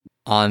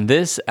On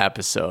this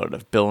episode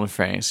of Bill and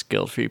Frank's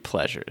Guilt-Free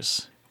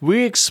Pleasures,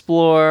 we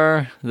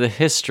explore the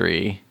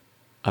history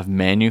of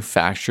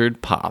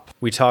manufactured pop.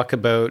 We talk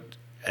about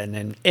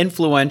an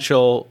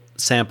influential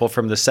sample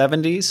from the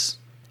 70s,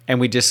 and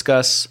we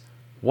discuss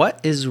what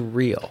is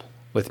real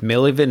with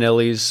Milli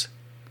Vanilli's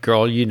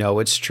Girl, You Know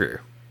It's True.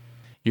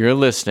 You're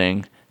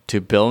listening to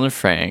Bill and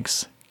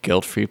Frank's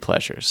Guilt-Free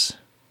Pleasures.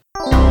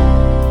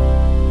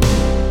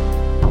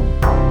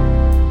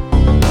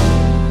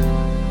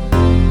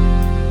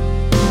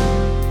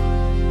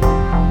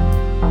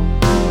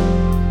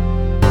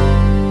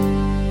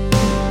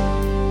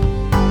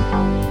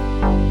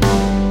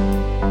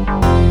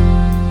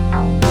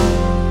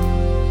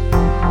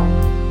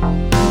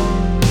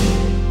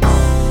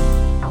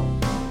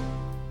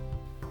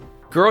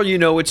 Girl, You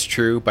Know It's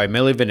True by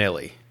Milli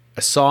Vanilli.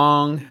 A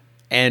song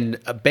and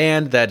a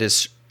band that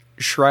is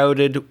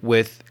shrouded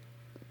with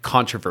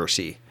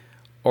controversy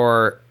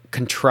or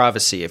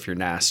controversy if you're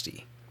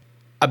nasty.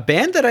 A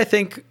band that I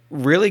think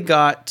really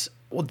got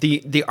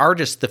the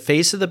artist, the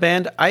face of the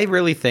band, I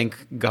really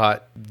think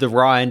got the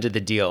raw end of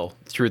the deal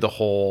through the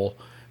whole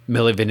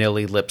Milli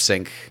Vanilli lip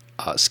sync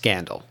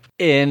scandal.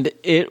 And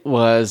it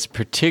was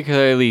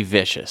particularly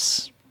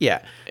vicious.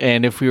 Yeah.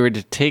 And if we were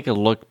to take a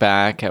look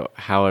back at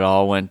how it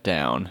all went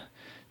down,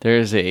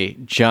 there's a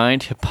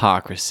giant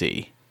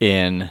hypocrisy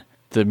in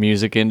the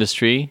music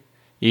industry,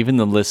 even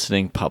the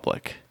listening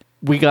public.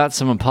 We got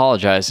some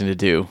apologizing to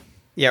do.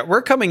 Yeah,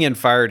 we're coming in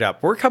fired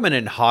up. We're coming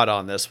in hot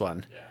on this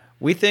one. Yeah.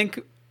 We think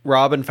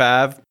Rob and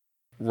Fav,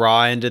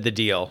 raw end of the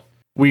deal.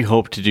 We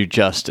hope to do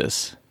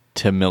justice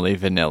to Milli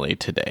Vanilli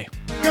today.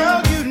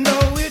 Girl, you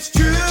know it's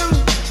true.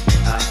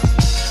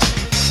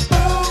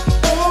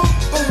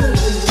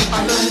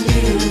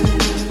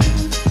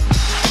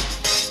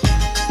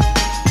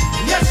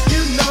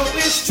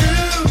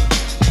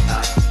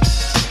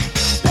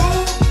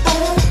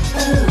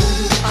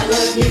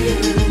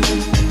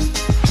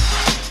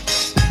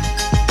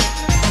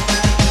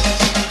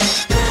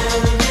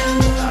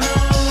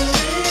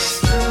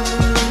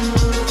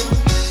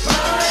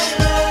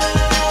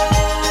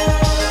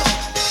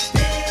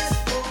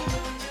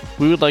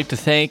 We would like to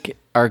thank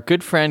our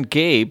good friend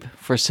Gabe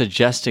for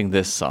suggesting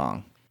this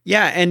song.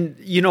 Yeah, and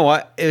you know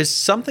what? It was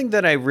something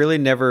that I really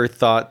never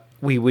thought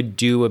we would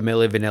do a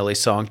Milli Vanilli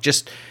song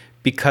just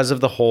because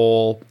of the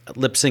whole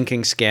lip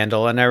syncing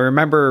scandal. And I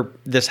remember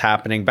this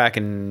happening back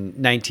in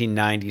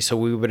 1990, so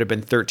we would have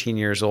been 13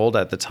 years old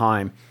at the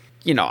time.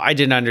 You know, I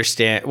didn't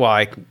understand. Well,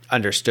 I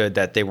understood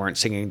that they weren't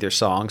singing their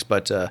songs,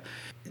 but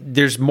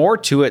there's more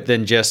to it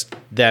than just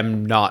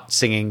them not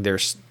singing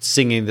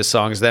the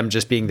songs, them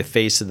just being the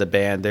face of the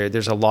band.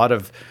 There's a lot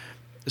of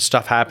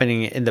stuff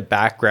happening in the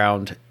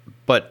background,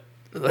 but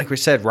like we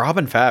said, Rob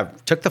and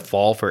Fab took the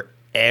fall for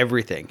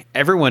everything.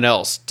 Everyone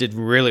else did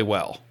really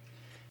well.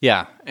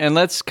 Yeah, and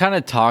let's kind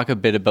of talk a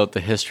bit about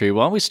the history.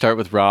 Why don't we start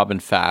with Rob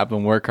and Fab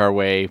and work our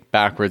way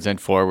backwards and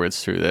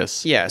forwards through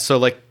this? Yeah, so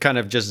like kind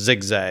of just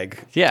zigzag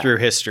through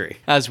history.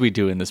 As we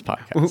do in this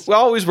podcast. We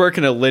always work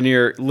in a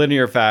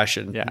linear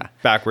fashion, yeah,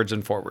 backwards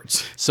and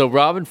forwards. So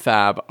Rob and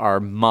Fab are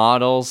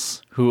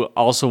models who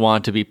also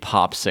want to be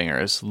pop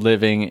singers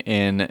living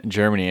in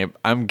Germany.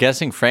 I'm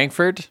guessing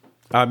Frankfurt?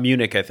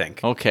 Munich, I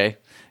think. Okay,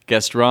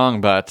 guessed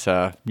wrong, but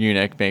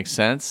Munich makes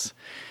sense.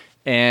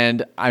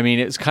 And I mean,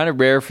 it's kind of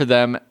rare for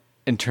them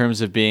in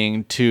terms of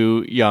being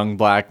two young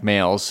black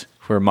males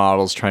who are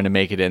models trying to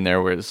make it in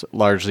there, where it's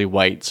largely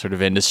white sort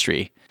of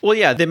industry. Well,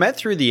 yeah, they met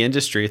through the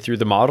industry, through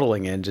the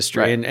modeling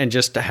industry, right, and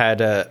just had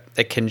a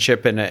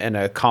kinship and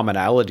a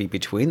commonality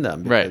between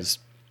them. Right.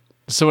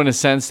 So in a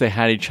sense, they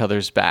had each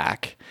other's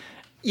back.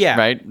 Yeah.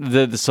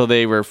 Right. So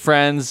they were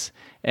friends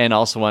and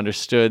also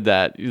understood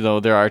that, you know,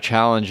 there are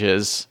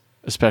challenges,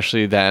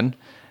 especially then,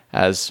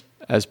 as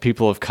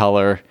people of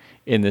color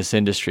in this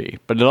industry,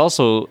 but it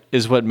also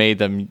is what made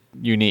them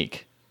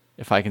unique,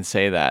 if I can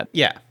say that.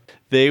 Yeah.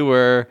 They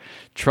were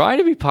trying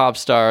to be pop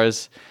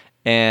stars,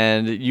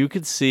 and you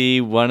could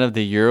see one of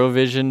the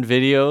Eurovision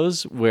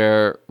videos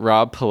where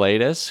Rob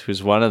Pilatus,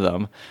 who's one of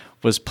them,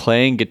 was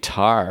playing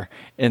guitar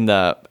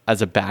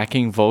as a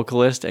backing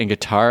vocalist and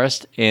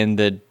guitarist in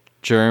the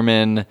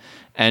German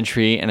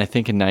entry, and I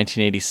think in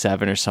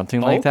 1987 or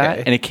something like that,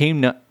 and it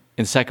came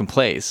in second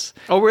place.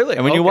 Oh, really?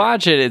 And when you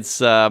watch it,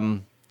 it's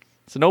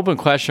an open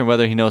question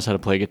whether he knows how to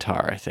play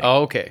guitar, I think.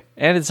 Oh, okay.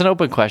 And it's an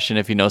open question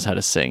if he knows how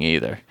to sing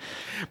either.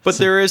 But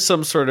there is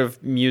some sort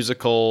of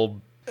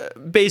musical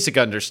basic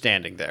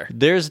understanding there.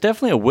 There's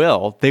definitely a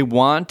will. They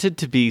wanted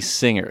to be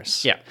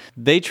singers. Yeah.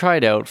 They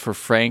tried out for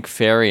Frank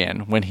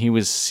Farian when he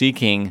was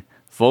seeking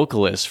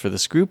vocalists for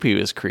this group he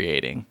was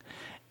creating.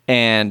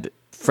 And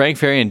Frank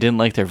Farian didn't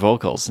like their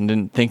vocals and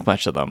didn't think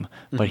much of them,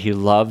 but he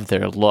loved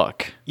their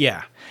look.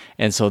 Yeah.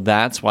 And so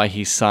that's why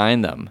he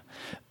signed them.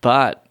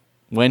 But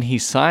when he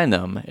signed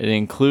them, it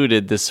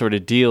included this sort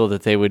of deal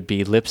that they would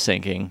be lip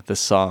syncing the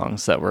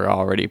songs that were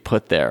already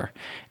put there.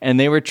 And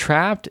they were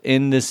trapped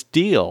in this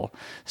deal.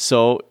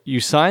 So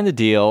you sign the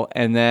deal,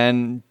 and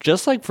then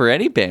just like for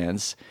any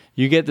bands,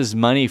 you get this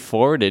money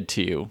forwarded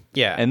to you.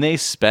 Yeah. And they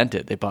spent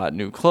it. They bought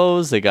new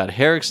clothes. They got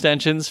hair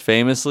extensions,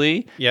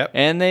 famously. Yep.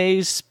 And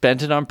they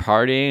spent it on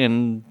partying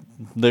and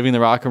living the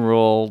rock and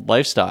roll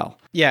lifestyle.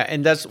 Yeah,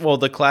 and that's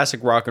the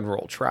classic rock and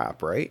roll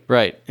trap, right?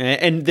 Right.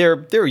 And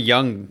they're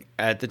young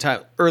at the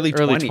time, early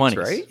 20s,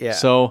 right? Yeah.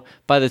 So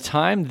by the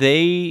time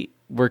they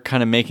were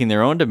kind of making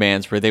their own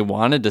demands where they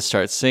wanted to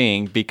start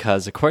singing,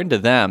 because according to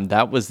them,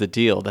 that was the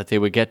deal, that they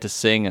would get to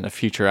sing in a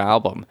future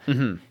album.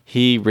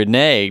 He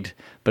reneged,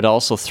 but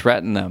also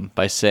threatened them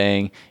by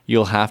saying,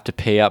 you'll have to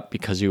pay up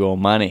because you owe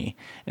money.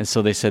 And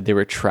so they said they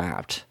were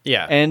trapped.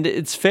 Yeah. And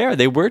it's fair.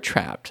 They were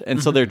trapped.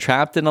 And so they're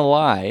trapped in a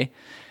lie,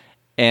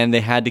 and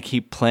they had to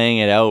keep playing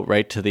it out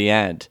right to the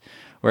end.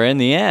 Where in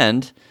the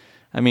end,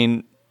 I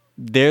mean,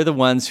 they're the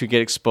ones who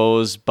get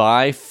exposed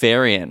by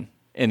Farian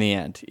in the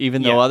end.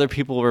 Even though other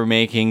people were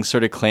making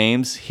sort of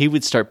claims, he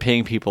would start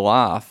paying people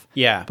off.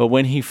 Yeah. But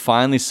when he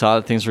finally saw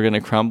that things were going to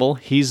crumble,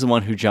 he's the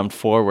one who jumped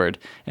forward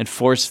and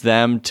forced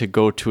them to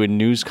go to a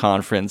news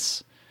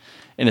conference.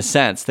 In a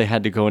sense, they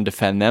had to go and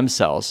defend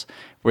themselves,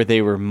 where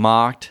they were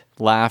mocked,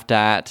 laughed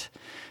at,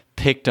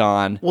 picked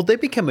on. Well, they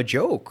became a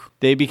joke.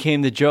 They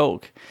became the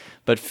joke.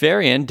 But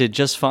Farian did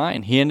just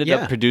fine. He ended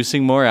up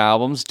producing more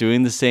albums,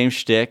 doing the same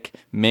shtick,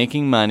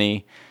 making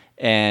money.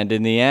 And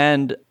in the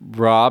end,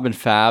 Rob and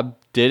Fab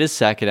did a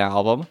second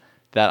album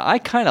that I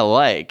kind of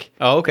like.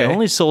 Oh, okay. It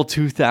only sold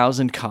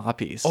 2,000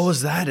 copies. Oh,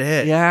 is that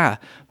it? Yeah.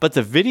 But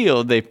the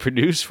video they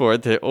produced for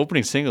it, the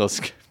opening single,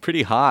 is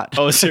pretty hot.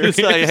 Oh,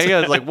 seriously? I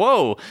was like,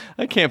 whoa,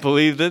 I can't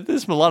believe that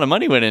a lot of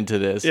money went into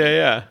this.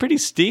 Yeah. Pretty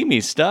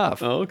steamy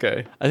stuff. Oh,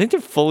 okay. I think they're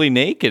fully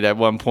naked at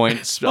one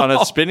point on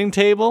a spinning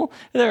table.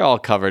 They're all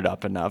covered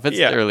up enough. It's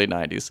the early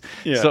 90s.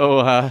 Yeah.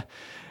 So,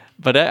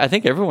 but I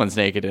think everyone's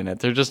naked in it.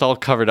 They're just all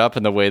covered up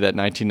in the way that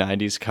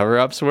 1990s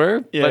cover-ups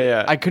were.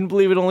 Yeah. I couldn't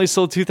believe it only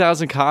sold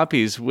 2,000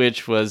 copies,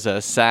 which was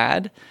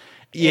sad.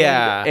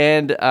 Yeah.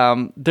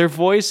 And their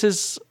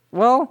voices,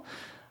 well,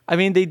 I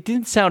mean, they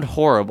didn't sound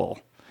horrible.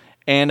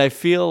 And I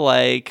feel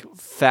like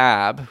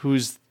Fab,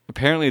 who's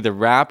apparently the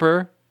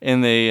rapper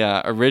in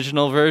the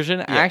original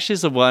version, actually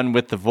is the one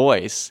with the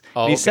voice.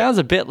 Oh, And he okay. sounds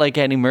a bit like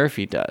Eddie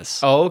Murphy does.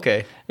 Oh,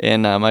 okay.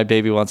 And My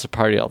Baby Wants to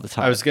Party All the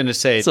Time. I was going to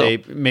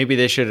say maybe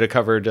they should have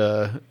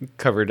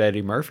covered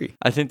Eddie Murphy.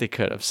 I think they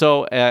could have.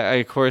 So,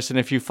 of course, and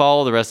if you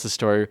follow the rest of the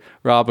story,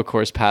 Rob, of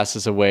course,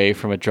 passes away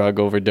from a drug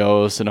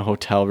overdose in a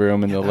hotel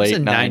room in the late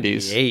 90s.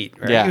 98,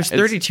 right? Yeah, He was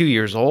 32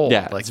 years old.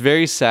 Yeah, it's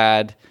very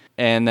sad.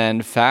 And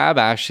then Fab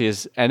actually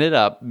has ended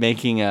up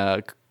making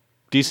a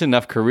decent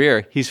enough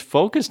career. He's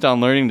focused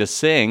on learning to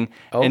sing,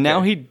 and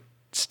now he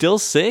still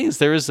sings.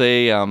 There is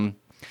a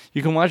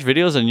you can watch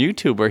videos on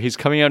YouTube where he's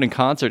coming out in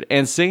concert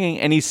and singing,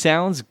 and he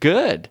sounds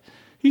good.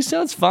 He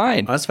sounds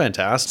fine. That's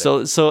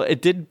fantastic. So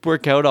it did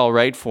work out all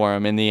right for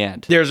him in the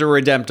end. There's a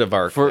redemptive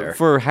arc there.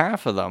 For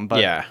half of them.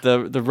 But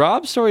the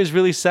Rob story is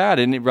really sad.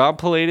 And Rob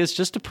Pilatus,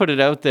 just to put it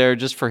out there,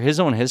 just for his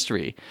own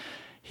history,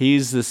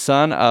 he's the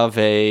son of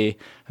a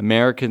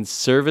American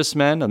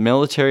serviceman, a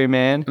military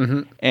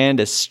man, and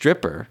a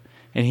stripper.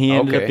 And he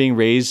ended up being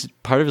raised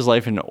part of his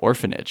life in an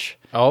orphanage.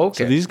 Oh,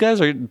 okay. So these guys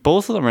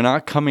both of them are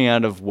not coming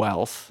out of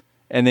wealth,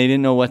 and they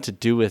didn't know what to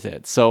do with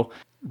it. So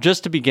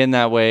just to begin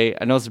that way,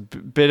 I know it's a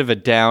bit of a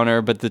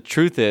downer, but the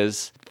truth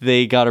is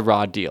they got a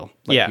raw deal,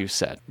 like you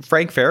said.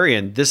 Frank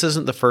Farian, this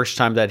isn't the first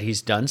time that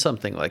he's done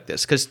something like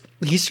this, because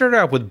he started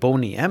out with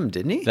Boney M,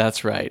 didn't he?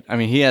 That's right. I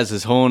mean, he has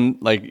his own,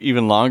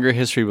 even longer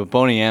history, but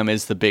Boney M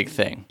is the big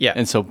thing. Yeah.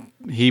 And so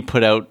he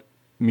put out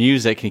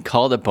music, and he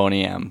called it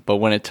Boney M, but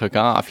when it took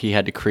off, he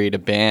had to create a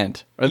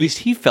band, or at least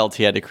he felt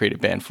he had to create a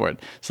band for it.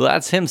 So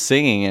that's him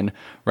singing in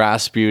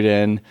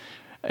Rasputin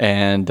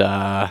and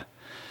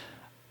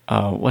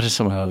what are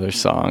some of the other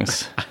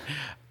songs?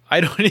 I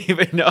don't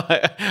even know.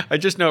 I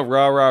just know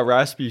Rah Rah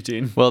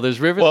Rasputin. Well, there's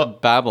Rivers of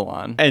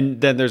Babylon.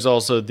 And then there's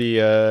also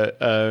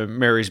the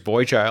Mary's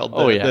Boy Child,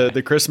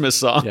 the Christmas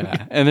song.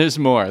 Yeah, and there's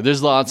more.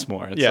 There's lots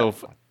more. Yeah.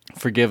 So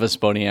forgive us,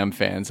 Boney M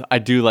fans. I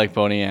do like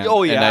Boney M.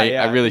 Oh, yeah, and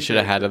I really should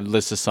have had a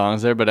list of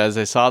songs there, but as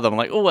I saw them, I'm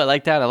like, oh, I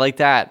like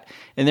that.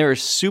 And they were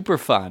super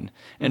fun.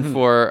 And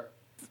for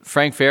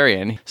Frank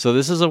Farian, so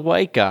this is a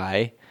white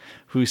guy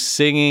who's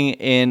singing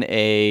in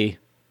a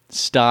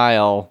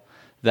style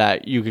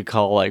that you could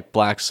call like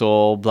black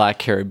soul, black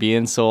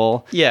Caribbean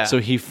soul. Yeah. So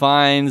he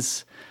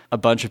finds a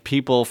bunch of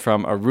people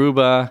from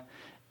Aruba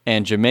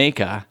and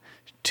Jamaica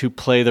to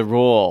play the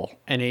role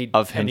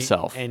of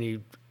himself. And he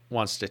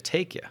wants to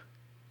take you.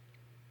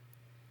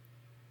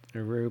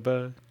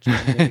 Aruba,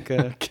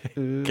 Jamaica,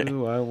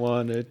 ooh, I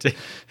want to take...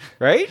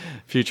 Right?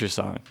 Future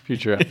song,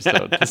 future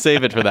episode.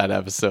 Save it for that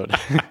episode.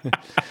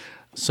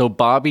 So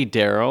Bobby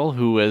Darrell,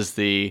 who was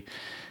the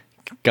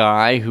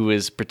guy who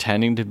is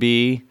pretending to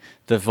be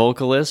the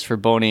vocalist for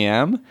Boney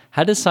M,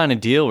 had to sign a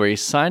deal where he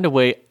signed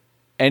away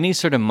any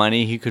sort of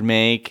money he could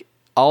make,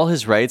 all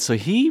his rights. So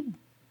he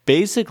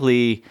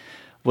basically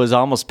was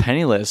almost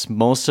penniless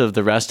most of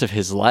the rest of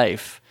his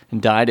life and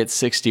died at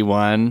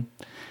 61.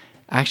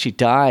 Actually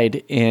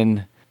died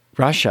in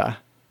Russia,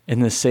 in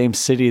the same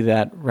city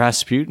that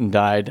Rasputin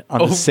died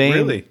on the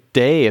same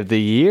day of the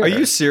year. Are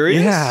you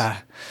serious? Yeah.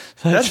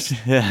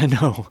 Yeah, I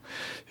know.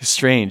 It's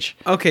strange.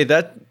 Okay,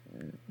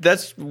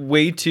 that's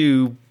way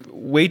too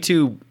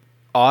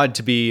odd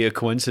to be a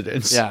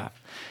coincidence. Yeah.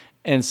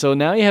 And so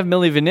now you have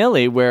Milli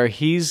Vanilli, where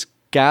he's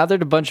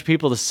gathered a bunch of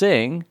people to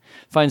sing,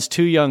 finds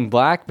 2 young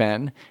black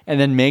men, and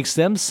then makes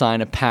them sign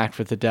a pact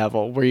with the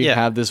devil, where you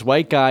have this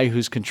white guy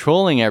who's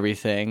controlling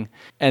everything,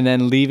 and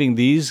then leaving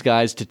these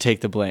guys to take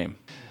the blame.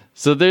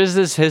 So there's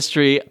this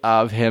history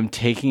of him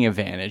taking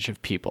advantage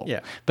of people.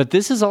 Yeah. But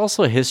this is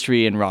also a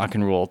history in rock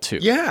and roll too.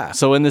 Yeah.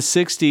 So in the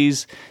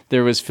 60s,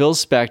 there was Phil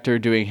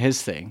Spector doing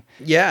his thing.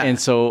 Yeah. And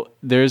so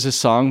there's a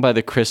song by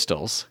the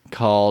Crystals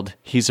called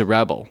He's a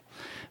Rebel.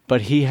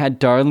 But he had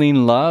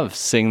Darlene Love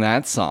sing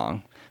that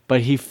song.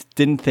 But he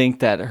didn't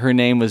think that her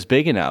name was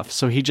big enough.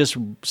 So he just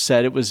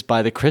said it was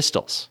by the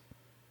Crystals.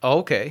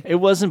 Okay. It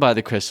wasn't by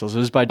the Crystals. It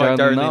was by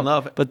Darlene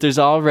Love. But there's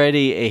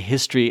already a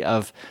history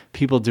of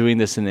people doing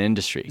this in the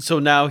industry. So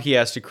now he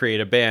has to create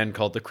a band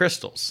called the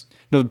Crystals.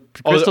 No, the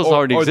Crystals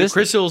already existed. Or the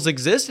Crystals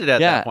existed at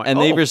that point. And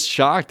they were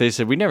shocked. They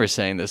said, we never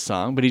sang this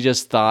song, but he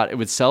just thought it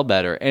would sell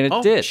better. And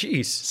it did.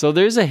 Jeez. So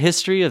there's a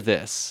history of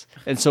this.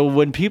 And so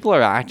when people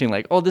are acting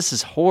like, oh, this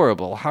is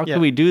horrible, how can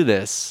we do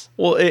this?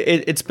 Well,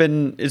 it's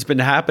been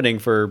happening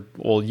for,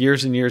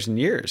 years and years and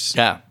years.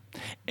 Yeah.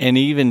 And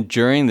even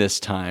during this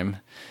time,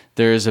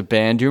 there is a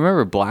band. Do you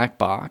remember Black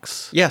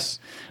Box? Yes.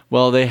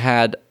 Well, they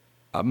had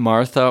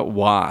Martha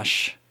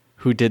Wash,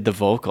 who did the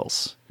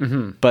vocals.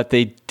 Mm-hmm. But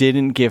they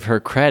didn't give her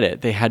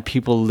credit. They had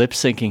people lip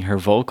syncing her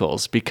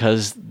vocals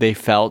because they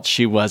felt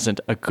she wasn't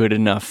a good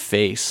enough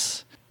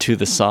face to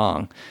the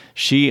song.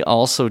 She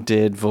also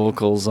did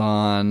vocals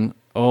on,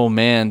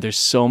 there's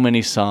so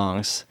many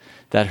songs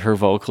that her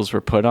vocals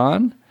were put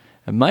on.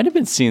 It might have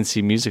been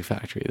CNC Music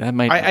Factory.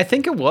 I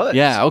think it was.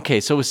 Yeah, okay.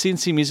 So it was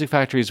CNC Music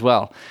Factory as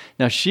well.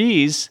 Now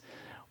she's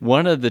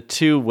one of the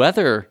 2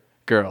 Weather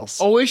girls.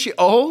 Oh, is she?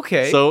 Oh,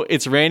 okay. So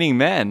it's Raining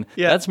Men.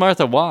 Yeah. That's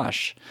Martha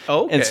Wash.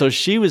 Oh, okay. And so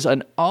she was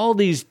on all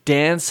these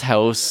dance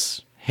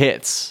house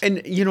hits.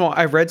 And,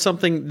 I read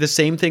something, the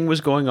same thing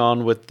was going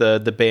on with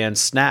the band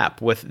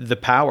Snap with The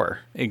Power.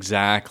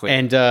 Exactly.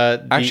 And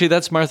actually,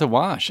 that's Martha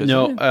Wash,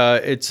 isn't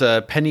it? It's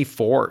Penny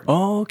Ford.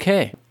 Oh,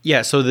 okay.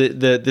 Yeah, so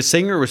the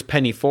singer was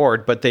Penny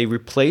Ford, but they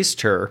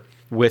replaced her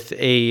with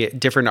a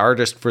different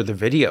artist for the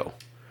video.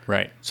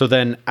 Right. So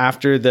then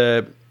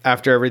after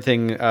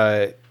everything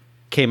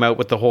came out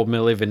with the whole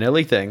Milli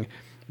Vanilli thing,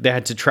 they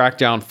had to track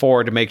down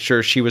Ford to make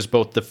sure she was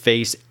both the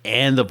face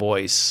and the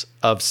voice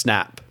of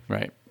Snap.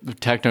 Right.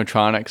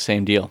 Technotronic,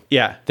 same deal.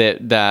 Yeah.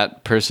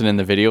 That person in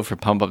the video for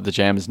Pump Up the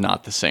Jam is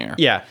not the singer.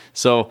 Yeah.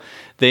 So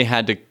they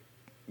had to,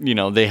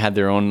 they had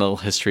their own little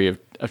history of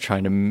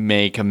trying to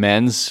make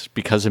amends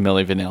because of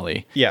Milli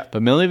Vanilli. Yeah.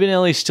 But Milli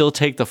Vanilli still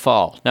take the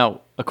fall.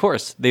 Now, of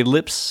course, they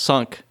lip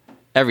sunk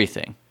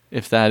everything.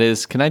 If that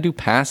is, can I do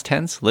past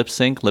tense? Lip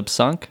sync, lip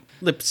sunk?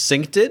 Lip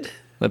synced?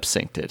 Lip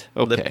synced.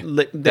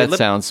 Okay. That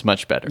sounds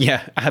much better.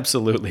 Yeah,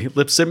 absolutely.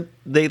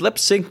 They lip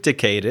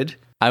syncicated.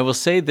 I will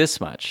say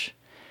this much.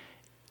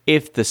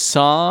 If the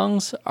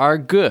songs are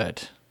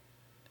good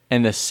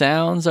and the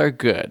sounds are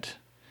good,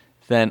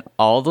 then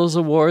all those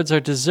awards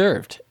are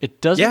deserved. It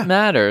doesn't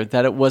matter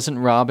that it wasn't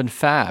Rob and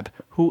Fab.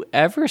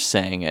 Whoever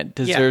sang it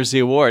deserves the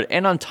award.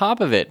 And on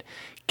top of it,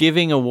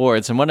 giving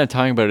awards, and what I'm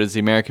talking about is the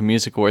American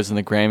Music Awards and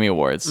the Grammy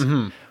Awards.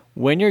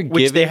 Mm-hmm.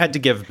 Which they had to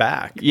give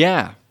back.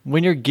 Yeah.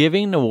 When you're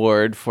giving an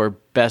award for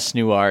Best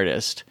New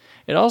Artist,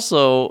 it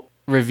also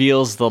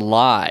reveals the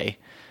lie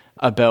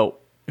about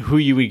who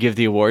you would give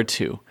the award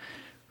to.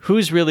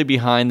 Who's really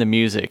behind the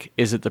music?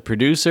 Is it the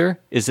producer?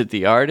 Is it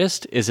the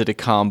artist? Is it a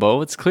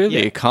combo? It's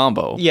clearly a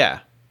combo.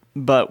 Yeah.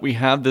 But we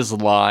have this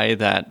lie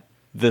that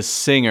the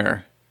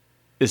singer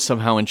is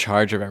somehow in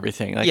charge of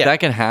everything. That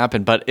can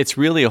happen, but it's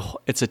really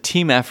it's a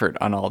team effort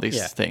on all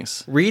these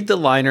things. Read the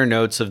liner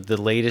notes of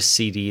the latest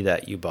CD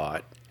that you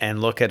bought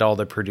and look at all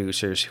the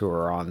producers who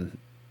are on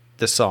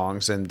the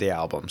songs and the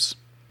albums.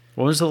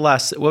 What was the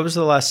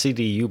last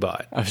CD you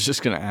bought? I was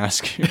just going to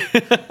ask you.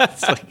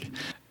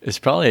 It's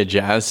probably a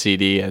jazz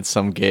CD at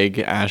some gig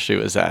Ashley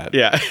was at.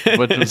 Yeah.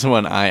 What was the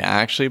one I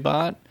actually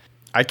bought?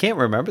 I can't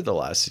remember the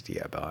last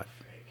CD I bought.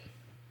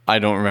 I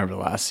don't remember the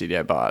last CD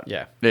I bought.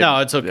 Yeah. No,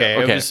 it's okay.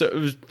 Okay.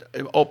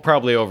 It was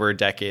probably over a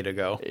decade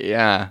ago.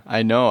 Yeah,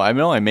 I know.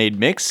 I made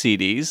mixed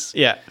CDs.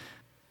 Yeah.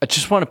 I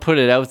just want to put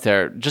it out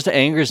there. It just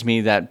angers me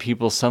that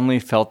people suddenly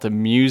felt the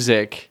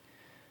music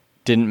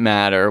didn't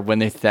matter when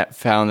they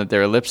found that they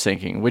were lip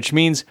syncing, which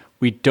means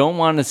we don't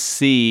want to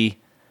see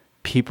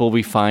people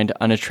we find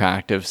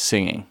unattractive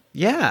singing.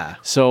 Yeah.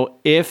 So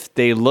if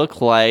they look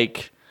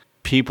like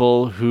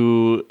people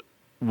who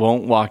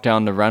won't walk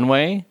down the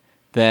runway,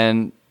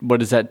 then what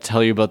does that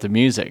tell you about the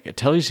music? It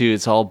tells you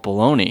it's all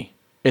baloney.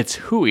 It's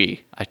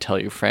hooey, I tell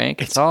you,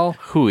 Frank. It's all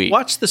hooey.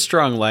 Watch the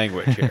strong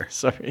language here.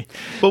 Sorry.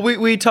 But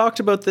we talked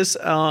about this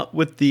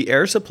with the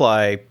Air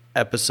Supply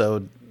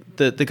episode.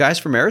 The guys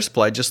from Air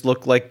Supply just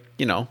look like,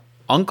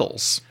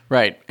 uncles.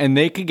 Right. And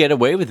they could get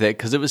away with it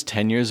because it was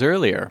 10 years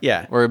earlier.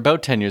 Yeah. Or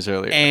about 10 years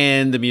earlier.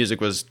 And the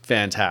music was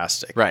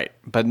fantastic. Right.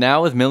 But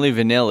now with Milli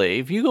Vanilli,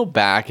 if you go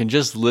back and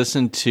just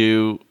listen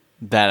to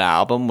that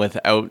album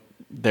without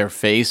their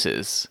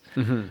faces,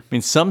 I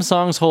mean, some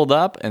songs hold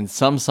up and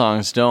some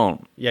songs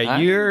don't. Yeah,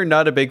 you're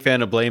not a big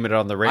fan of Blame It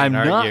on the Rain,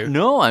 are you?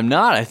 No, I'm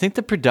not. I think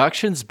the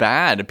production's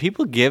bad.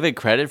 People give it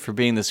credit for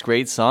being this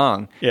great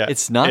song. Yeah,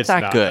 it's not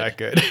that good.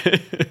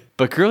 good.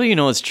 But Girl You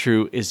Know It's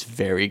True is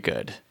very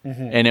good.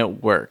 And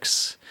it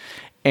works.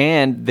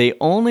 And they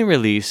only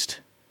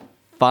released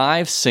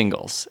 5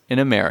 singles in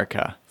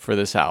America for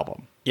this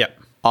album. Yep.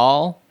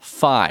 All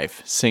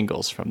 5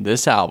 singles from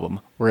this album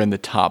were in the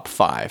top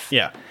 5.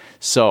 Yeah.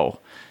 So,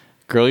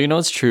 Girl You Know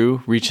It's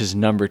True reaches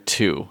number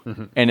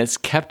 2. And it's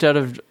kept out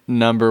of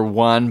number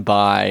 1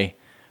 by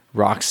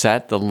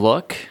Roxette, The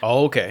Look.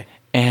 Oh, okay.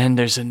 And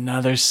there's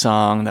another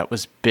song that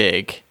was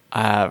big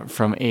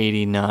from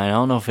 89. I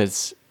don't know if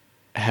it's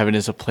Heaven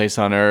is a Place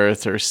on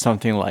Earth or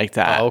something like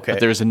that. Oh, okay. But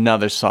there's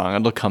another song.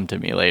 It'll come to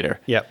me later.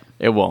 Yep.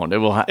 It won't. It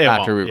will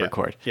after won't, we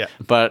record. Yeah.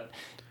 But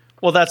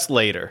Well, that's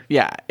later.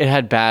 yeah, it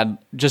had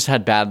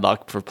bad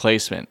luck for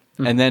placement.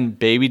 And then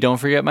Baby Don't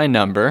Forget My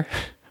Number,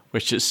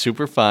 which is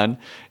super fun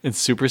and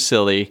super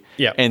silly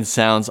and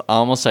sounds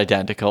almost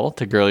identical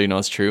to Girl You Know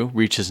It's True,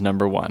 reaches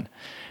number 1.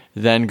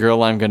 Then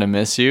Girl I'm Gonna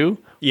Miss You,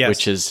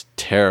 which is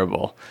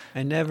terrible.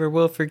 I never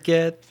will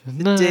forget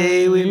the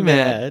day we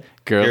met.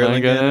 Girl,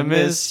 I'm gonna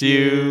miss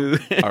you.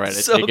 All right,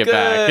 I take it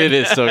back. It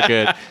is so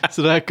good.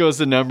 So that goes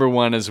to number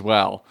 1 as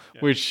well,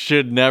 which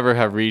should never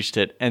have reached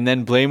it. And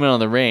then Blame It on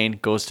the Rain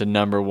goes to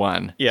number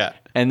 1. Yeah.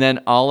 And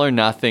then All or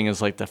Nothing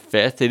is like the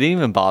 5th. They didn't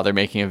even bother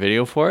making a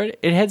video for it.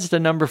 It heads to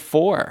number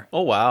 4.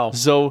 Oh, wow.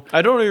 So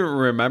I don't even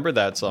remember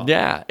that song.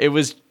 yeah,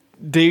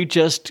 they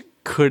just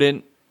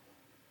couldn't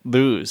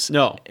lose.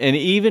 No. And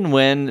even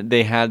when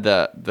they had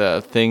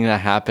the thing that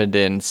happened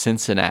in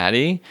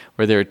Cincinnati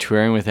where they were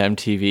touring with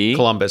MTV.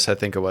 Columbus, I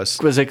think it was.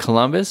 Was it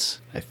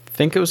Columbus? I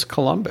think it was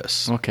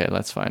Columbus. Okay,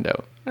 let's find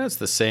out. That's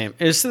the same.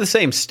 It's the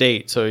same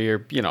state, so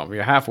you're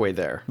halfway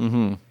there.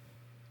 Mm-hmm.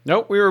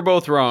 Nope, we were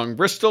both wrong.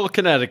 Bristol,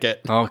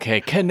 Connecticut.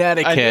 Okay,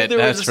 Connecticut. I knew there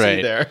was That's a C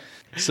right. there.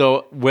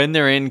 So when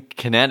they're in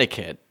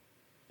Connecticut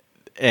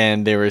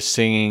and they were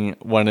singing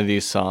one of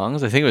these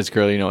songs, I think it was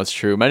Girl You Know It's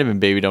True. It might have been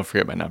Baby Don't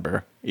Forget My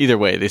Number. Either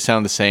way, they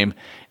sound the same.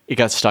 It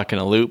got stuck in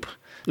a loop.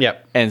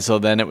 Yep. And so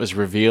then it was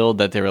revealed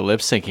that they were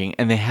lip syncing,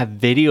 and they have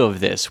video of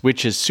this,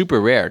 which is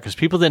super rare because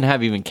people didn't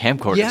have even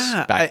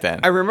camcorders back then.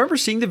 I remember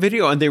seeing the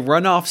video, and they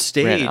run off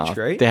stage,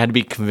 right? They had to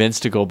be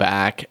convinced to go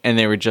back, and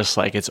they were just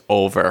like, it's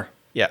over.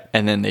 Yeah.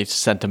 And then they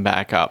sent them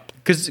back up.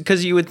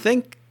 Because you would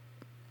think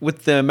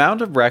with the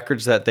amount of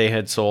records that they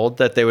had sold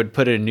that they would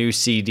put a new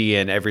CD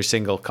in every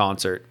single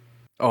concert.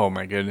 Oh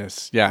my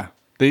goodness. Yeah.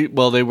 They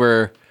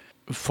were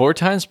 4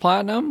 times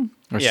platinum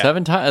or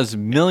 7 times,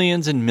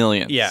 millions and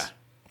millions. Yeah.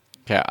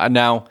 Okay.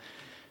 Now,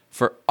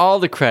 for all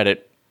the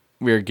credit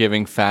we're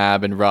giving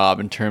Fab and Rob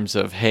in terms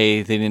of,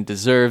 hey, they didn't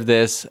deserve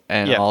this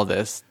and all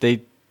this,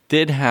 they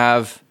did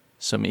have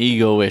some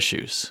ego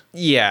issues.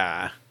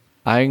 Yeah.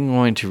 I'm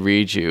going to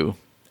read you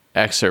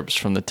excerpts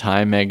from the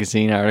Time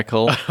magazine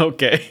article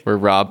Okay. where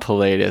Rob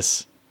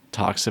Pilatus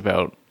talks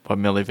about what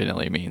Milli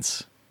Vanilli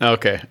means.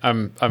 Okay.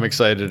 I'm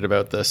excited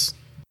about this.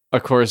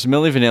 Of course,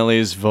 Milli Vanilli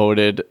is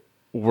voted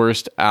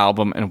worst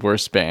album and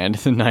worst band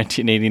in the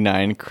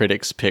 1989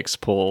 Critics' Picks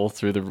poll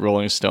through the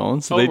Rolling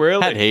Stones. So Oh, they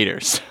really? had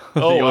haters.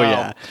 Oh, wow.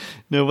 Yeah.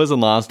 No, it wasn't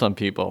lost on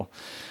people.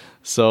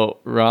 So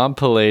Rob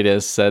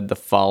Pilatus said the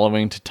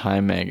following to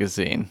Time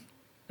magazine.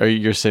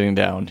 You're sitting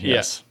down.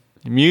 Yes.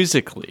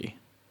 Musically,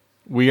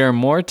 we are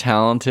more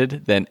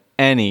talented than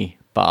any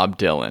Bob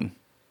Dylan.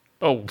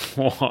 Oh,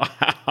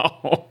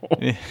 wow.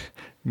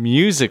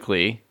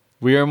 Musically,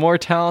 we are more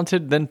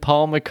talented than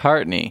Paul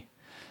McCartney.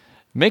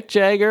 Mick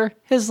Jagger,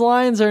 his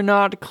lines are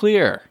not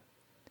clear.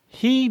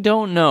 He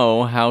don't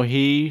know how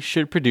he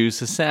should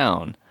produce a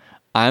sound.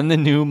 I'm the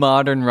new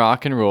modern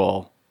rock and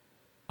roll.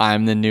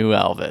 I'm the new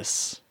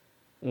Elvis.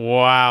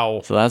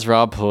 Wow. So that's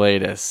Rob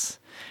Pilatus.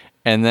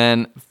 And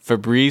then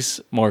Fabrice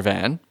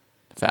Morvan,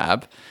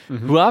 Fab,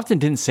 who often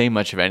didn't say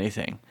much of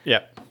anything.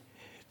 Yeah.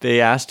 They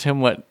asked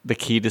him what the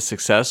key to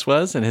success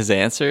was, and his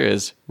answer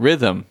is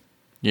rhythm,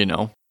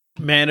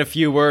 Man, a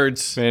few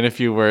words. in a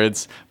few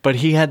words, but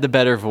he had the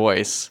better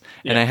voice.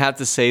 And I have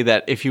to say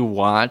that if you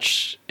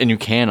watch, and you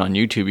can on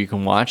YouTube, you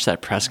can watch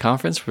that press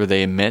conference where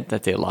they admit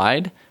that they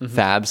lied.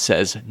 Fab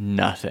says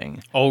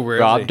nothing. Oh, really?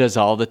 Rob does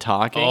all the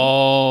talking.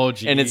 Oh,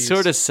 geez. And it's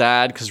sort of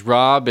sad because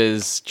Rob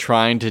is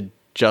trying to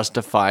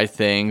justify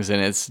things,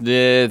 and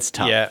it's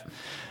tough. Yeah.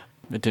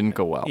 It didn't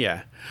go well.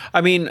 Yeah.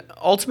 I mean,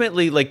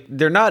 ultimately, like,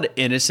 they're not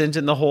innocent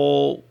in the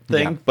whole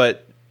thing, Yeah.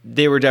 but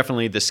they were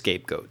definitely the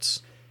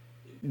scapegoats.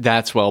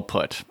 That's well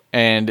put.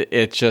 And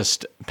it's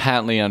just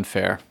patently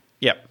unfair.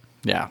 Yep.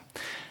 Yeah.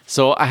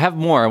 So I have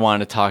more I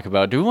want to talk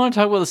about. Do we want to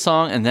talk about the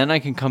song, and then I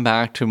can come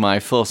back to my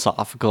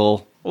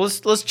philosophical... Well,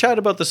 let's chat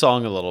about the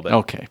song a little bit.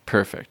 Okay,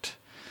 perfect.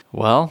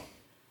 Well,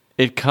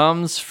 it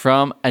comes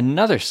from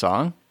another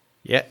song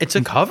Yeah, it's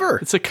a cover.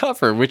 It's a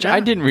cover, which I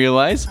didn't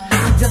realize.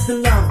 Just a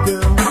love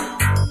girl.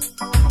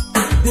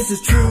 This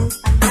is true.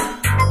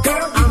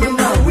 Girl, you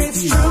know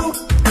it's true.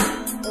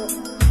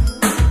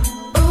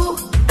 Ooh,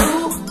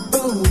 ooh,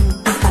 ooh,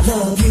 I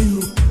love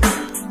you.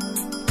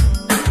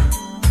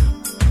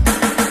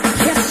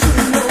 Yes, you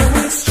know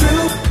it's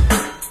true.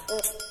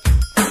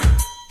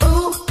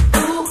 Ooh,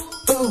 ooh,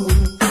 ooh,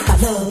 I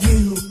love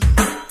you.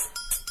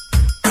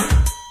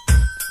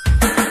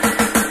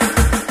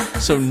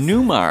 So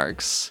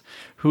Newmarks,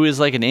 who is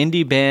like an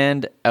indie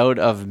band out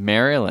of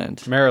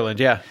Maryland,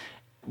 Yeah.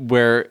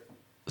 where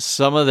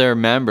some of their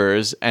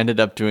members ended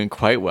up doing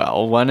quite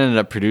well. One ended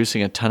up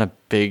producing a ton of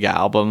big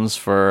albums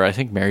for, I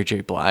think, Mary J.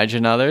 Blige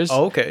and others.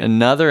 Oh, okay.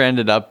 Another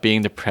ended up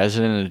being the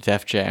president of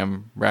Def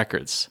Jam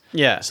Records.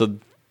 Yeah. So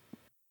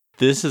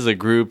this is a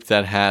group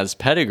that has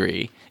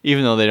pedigree,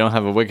 even though they don't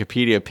have a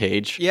Wikipedia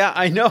page. Yeah,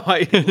 I know.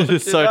 I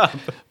looked it up.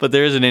 But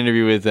there's an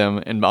interview with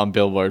them on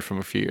Billboard from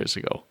a few years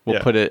ago. We'll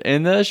put it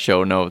in the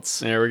show notes.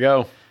 There we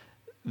go.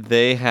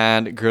 They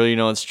had Girl You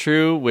Know It's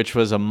True, which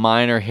was a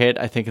minor hit,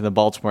 I think, in the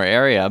Baltimore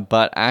area,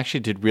 but actually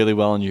did really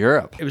well in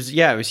Europe. It was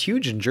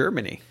huge in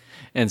Germany.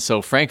 And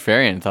so Frank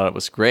Farian thought it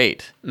was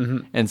great.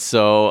 Mm-hmm. And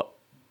so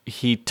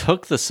he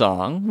took the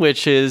song,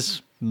 which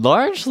is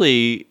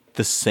largely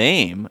the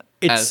same.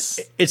 It's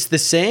the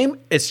same,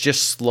 it's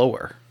just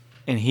slower.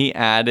 And he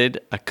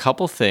added a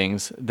couple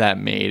things that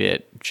made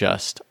it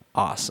just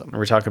awesome. Are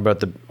we talking about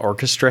the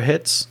orchestra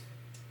hits?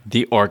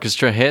 The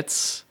orchestra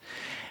hits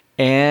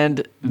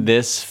and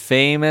this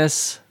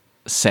famous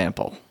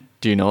sample.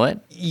 Do you know it?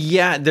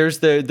 Yeah, there's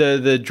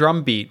the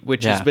drum beat,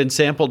 which has been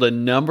sampled a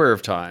number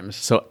of times.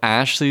 So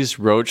Ashley's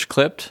Roach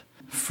clipped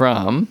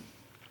from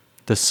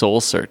the Soul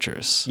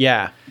Searchers.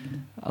 Yeah.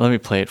 Let me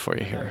play it for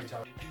you here.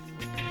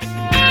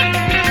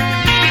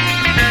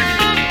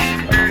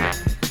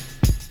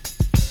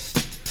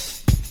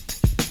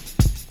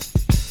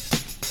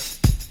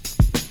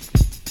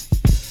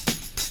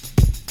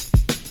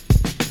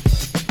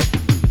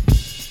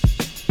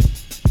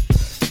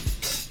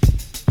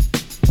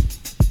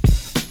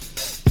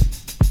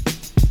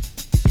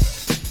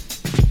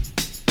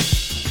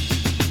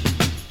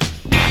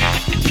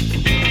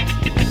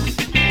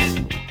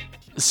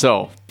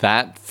 So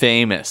that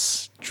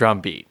famous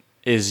drum beat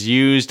is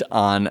used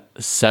on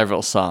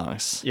several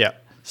songs. Yeah.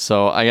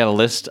 So I got a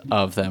list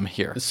of them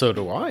here. So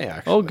do I,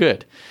 actually. Oh,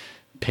 good.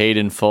 Paid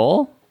in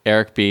Full,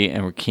 Eric B.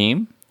 and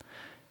Rakim.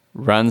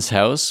 Run's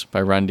House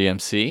by Run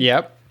DMC.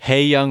 Yep.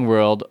 Hey Young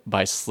World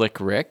by Slick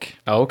Rick.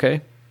 Oh,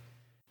 okay.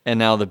 And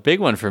now the big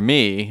one for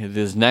me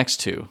is next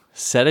to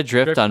Set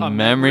Adrift on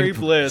Memory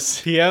Bliss.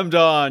 PM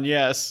Dawn,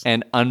 yes.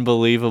 and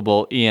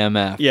Unbelievable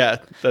EMF. Yeah,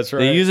 that's right.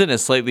 They use it in a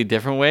slightly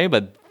different way,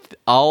 but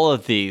all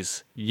of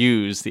these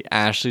use the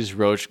Ashley's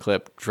Roach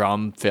clip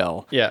drum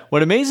fill. Yeah.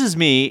 What amazes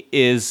me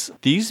is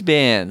these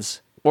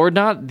bands, or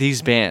not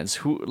these bands,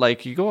 who,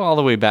 like, you go all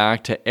the way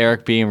back to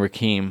Eric B. and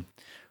Rakim,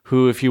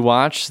 who, if you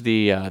watch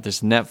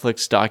this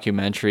Netflix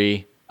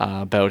documentary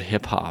about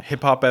hip-hop.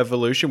 Hip-Hop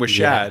Evolution with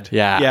Shad.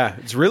 Yeah. Yeah,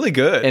 it's really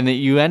good. And that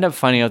you end up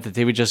finding out that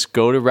they would just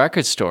go to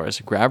record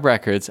stores, grab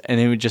records, and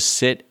they would just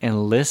sit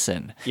and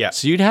listen. Yeah.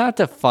 So you'd have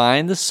to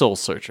find the Soul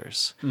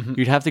Searchers. Mm-hmm.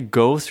 You'd have to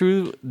go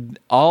through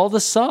all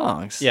the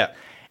songs. Yeah.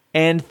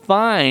 And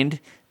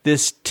find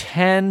this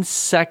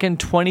 10-second,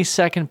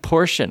 20-second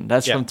portion.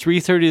 That's from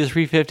 330 to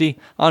 350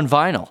 on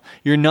vinyl.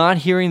 You're not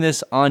hearing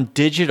this on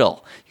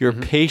digital. You're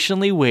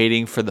patiently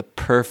waiting for the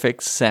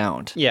perfect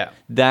sound. Yeah.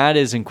 That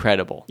is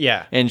incredible.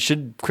 Yeah. And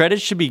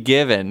credit should be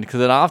given,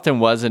 because it often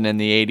wasn't in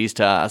the 80s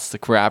to us. The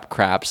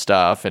crap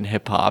stuff and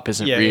hip-hop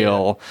isn't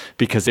real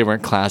because they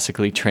weren't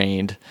classically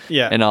trained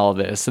and all of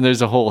this. And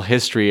there's a whole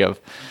history of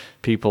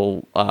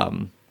people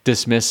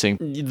dismissing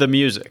the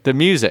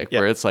music,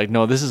 where it's like,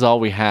 no, this is all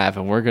we have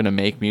and we're going to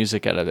make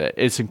music out of it.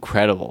 It's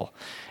incredible.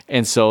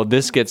 And so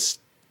this gets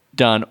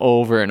done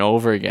over and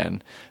over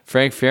again.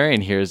 Frank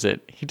Farian hears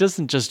it. He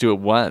doesn't just do it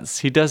once.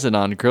 He does it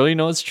on Girl You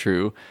Know It's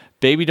True,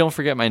 Baby Don't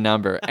Forget My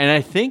Number. And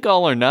I think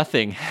All or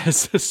Nothing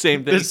has the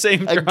same thing. The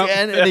same drum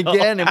again fill. and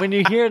again. And when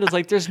you hear it, it's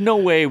like, there's no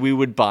way we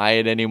would buy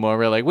it anymore.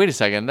 We're like, wait a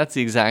second, that's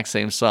the exact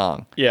same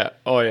song. Yeah.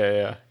 Oh,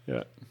 yeah.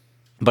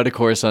 But of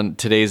course, on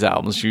today's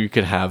albums, you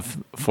could have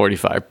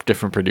 45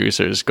 different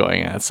producers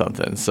going at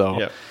something.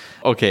 So,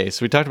 okay,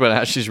 so we talked about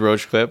Ashley's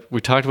Roach clip.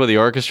 We talked about the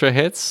orchestra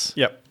hits,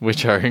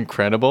 which are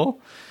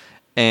incredible.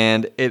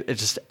 And it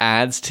just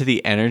adds to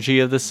the energy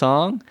of the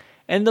song.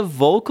 And the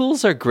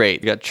vocals are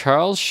great. You got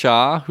Charles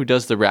Shaw, who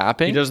does the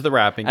rapping. He does the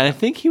rapping. And I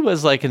think he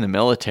was like in the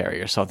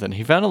military or something.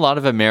 He found a lot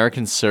of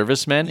American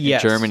servicemen in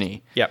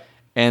Germany. Yep.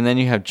 And then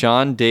you have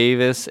John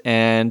Davis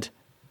and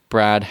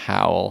Brad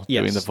Howell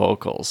doing the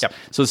vocals. Yep.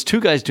 So it's two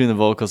guys doing the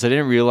vocals. I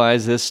didn't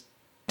realize this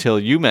till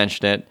you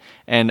mentioned it.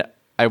 And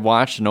I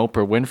watched an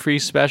Oprah Winfrey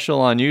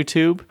special on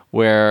YouTube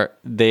where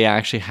they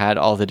actually had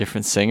all the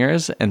different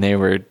singers. And they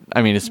were,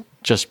 I mean, it's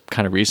just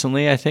kind of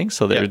recently, I think.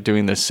 So they were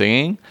doing the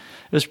singing.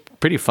 It was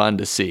pretty fun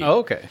to see. Oh,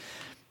 okay.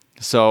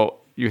 So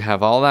you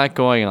have all that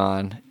going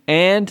on.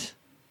 And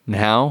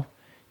now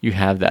you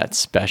have that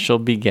special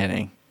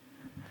beginning.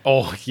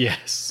 Oh,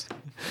 yes.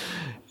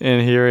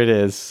 And here it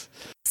is.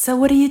 So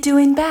what are you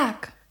doing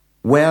back?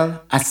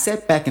 Well, I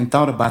sat back and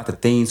thought about the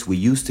things we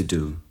used to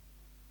do.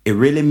 It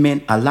really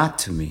meant a lot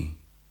to me.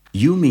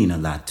 You mean a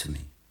lot to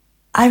me.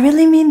 I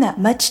really mean that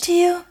much to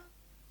you?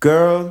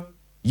 Girl,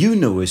 you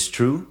know it's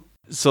true.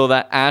 So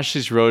that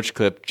Ashley's Roach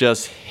clip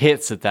just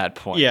hits at that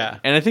point. Yeah.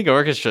 And I think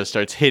orchestra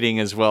starts hitting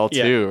as well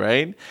too,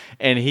 right?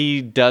 And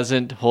he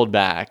doesn't hold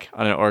back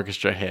on an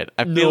orchestra hit.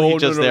 I feel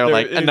he's just there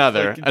like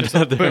another.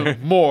 Boom,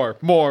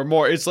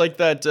 more. It's like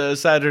that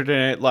Saturday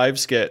Night Live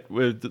skit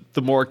with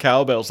the more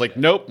cowbells. Like,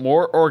 nope,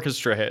 more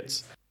orchestra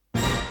hits.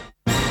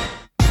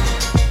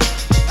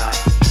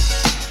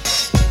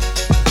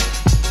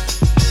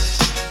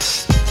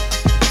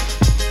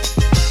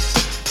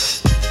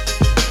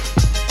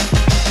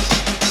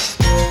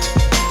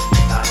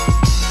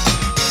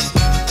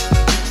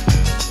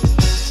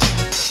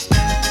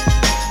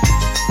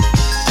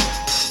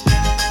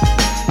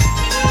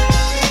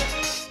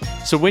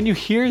 So when you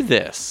hear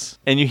this,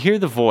 and you hear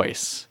the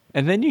voice,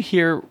 and then you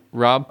hear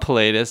Rob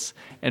Pilatus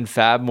and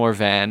Fab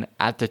Morvan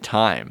at the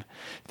time,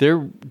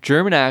 their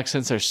German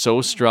accents are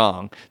so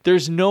strong,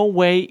 there's no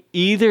way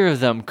either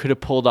of them could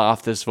have pulled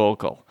off this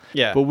vocal.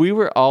 Yeah. But we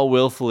were all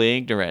willfully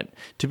ignorant.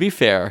 To be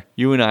fair,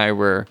 you and I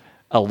were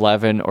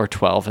 11 or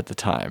 12 at the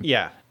time.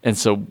 Yeah. And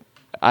so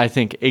I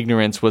think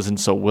ignorance wasn't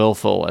so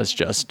willful as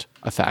just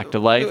a fact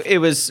of life. It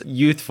was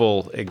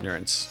youthful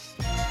ignorance.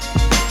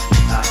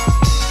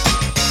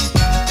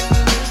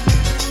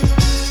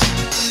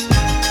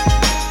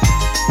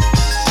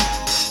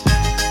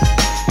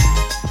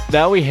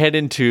 Now we head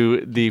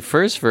into the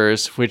first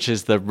verse, which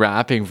is the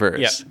rapping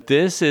verse. Yep.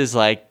 This is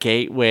like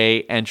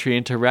gateway entry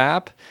into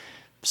rap.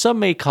 Some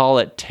may call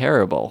it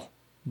terrible,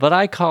 but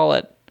I call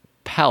it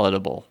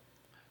palatable.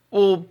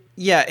 Well,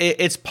 yeah,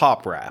 it's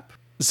pop rap.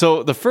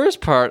 So the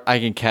first part I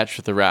can catch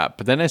with the rap,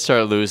 but then I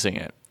start losing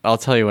it. I'll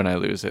tell you when I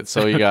lose it.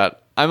 So you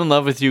got, I'm in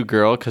love with you,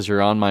 girl, because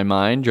you're on my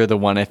mind. You're the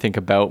one I think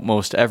about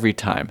most every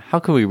time. How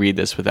can we read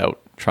this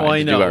without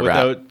trying to do our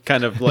rap? Without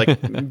kind of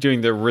like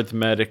doing the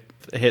arithmetic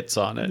hits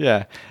on it.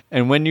 Yeah.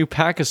 And when you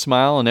pack a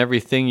smile in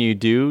everything you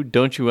do,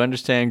 don't you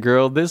understand,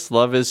 girl, this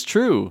love is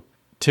true.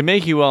 To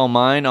make you all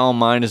mine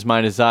is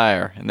my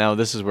desire. And now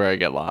this is where I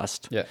get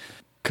lost. Yeah.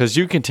 'Cause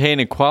you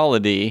contain a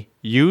quality,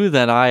 you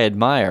that I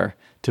admire.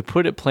 To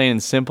put it plain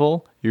and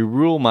simple, you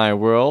rule my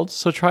world,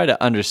 so try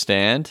to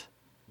understand.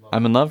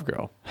 I'm in love,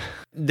 girl.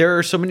 There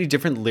are so many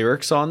different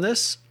lyrics on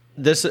this.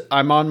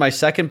 I'm on my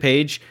second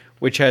page,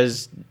 which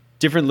has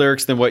different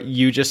lyrics than what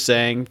you just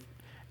sang.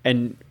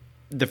 And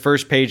the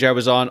first page I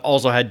was on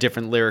also had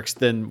different lyrics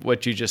than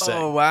what you just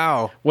sang.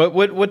 wow.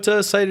 What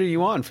site are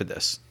you on for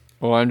this?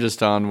 Well, I'm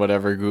just on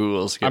whatever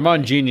Google's giving. I'm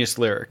on Genius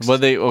Lyrics.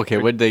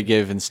 What'd they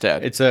give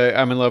instead? It's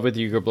I'm in love with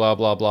you, blah,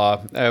 blah,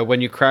 blah.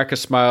 When you crack a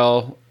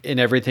smile in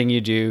everything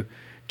you do,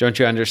 don't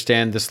you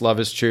understand this love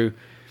is true?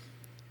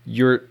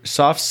 Your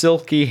soft,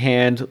 silky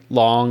hand,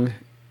 long,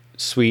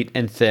 sweet,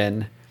 and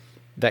thin,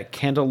 that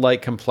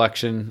candlelight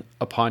complexion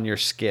upon your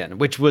skin,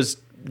 which was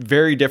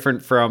very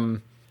different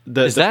from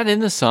the... Is that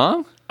in the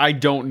song? I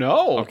don't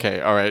know.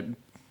 Okay, all right.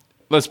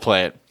 Let's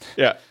play it.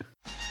 Yeah.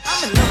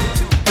 I'm in love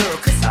with you, girl,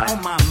 'cause you're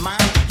on my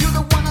mind. You're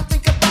the one I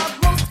think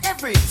about most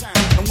every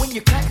time. And when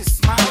you crack a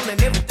smile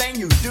in everything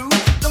you do,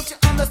 don't you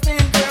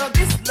understand, girl,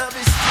 this love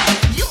is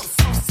true. You're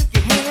so sick,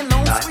 your hand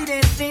long, sweet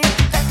and thin.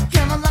 That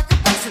kind of like a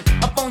passion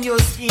up on your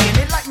skin.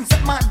 It lightens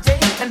up my day,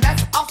 and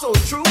that's also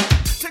true.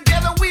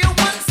 Together we're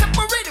one,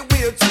 separated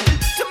we're two.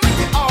 To make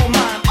it all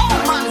mine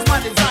is my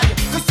desire.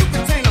 'Cause you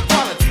contain a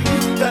quality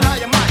that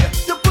I admire.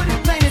 To put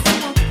it plain and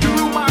simple, you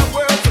rule my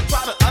world, so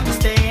try to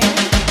understand.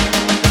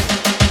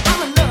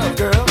 I'm in love,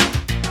 girl.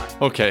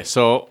 Okay,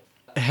 so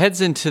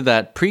heads into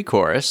that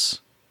pre-chorus.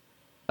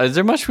 Is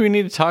there much we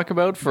need to talk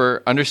about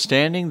for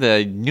understanding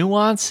the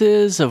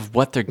nuances of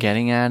what they're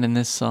getting at in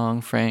this song,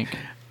 Frank?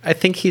 I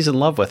think he's in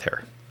love with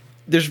her.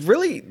 There's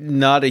really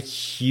not a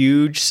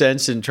huge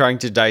sense in trying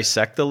to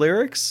dissect the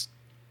lyrics.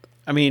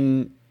 I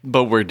mean...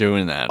 But we're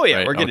doing that. Oh, yeah,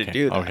 right? we're going to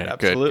do that, Okay,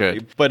 absolutely.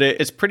 Good. But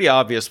it's pretty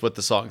obvious what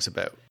the song's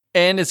about.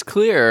 And it's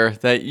clear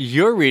that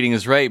your reading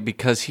is right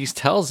because he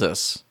tells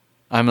us,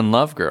 I'm in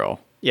love, girl.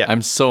 Yeah.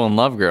 I'm so in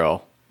love,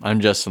 girl. I'm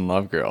just in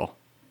love, girl.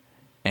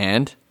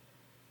 And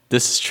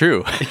this is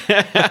true.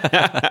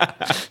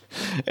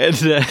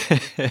 And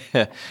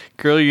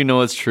girl, you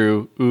know it's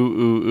true. Ooh,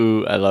 ooh,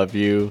 ooh, I love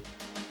you.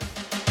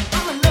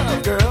 I'm in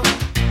love, girl.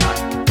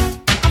 I'm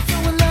so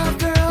in love,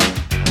 girl.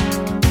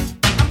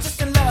 I'm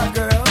just in love,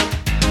 girl.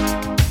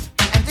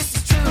 And this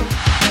is true.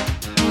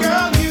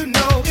 Girl, you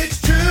know it's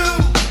true.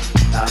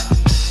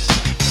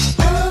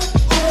 Ooh,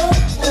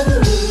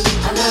 ooh, ooh,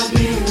 I love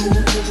you.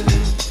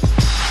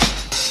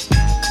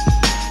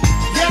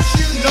 Yes,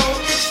 you know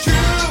it's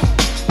true.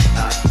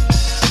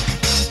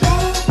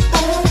 Ooh,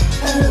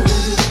 ooh,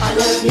 ooh, I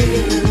love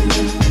you.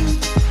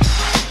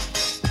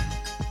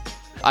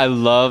 I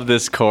love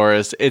this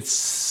chorus. It's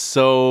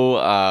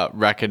so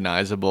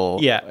recognizable.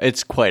 Yeah.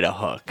 It's quite a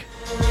hook.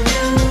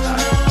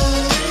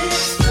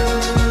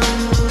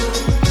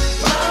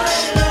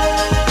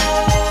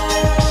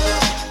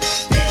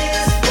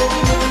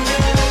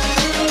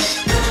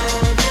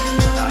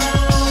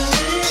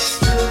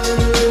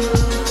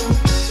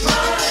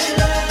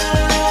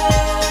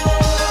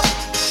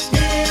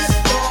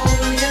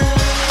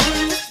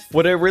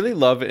 What I really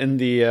love in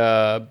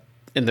the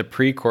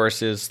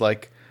pre-chorus is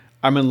like,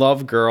 I'm in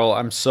love, girl.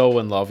 I'm so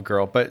in love,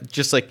 girl. But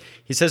just like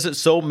he says it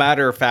so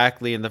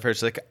matter-of-factly in the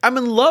first, like, I'm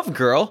in love,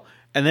 girl.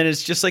 And then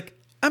it's just like,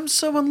 I'm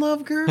so in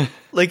love, girl.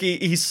 Like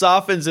he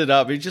softens it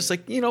up. He's just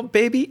like,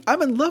 baby,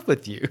 I'm in love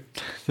with you.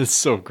 It's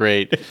so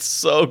great. It's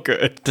so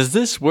good. Does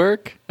this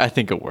work? I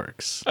think it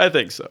works. I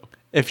think so.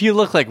 If you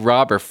look like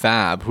Rob or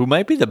Fab, who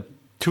might be the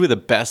two of the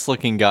best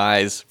looking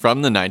guys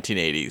from the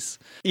 1980s.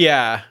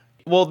 Yeah.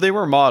 Well, they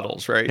were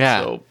models, right?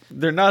 Yeah. So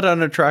they're not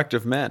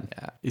unattractive men.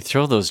 Yeah. You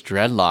throw those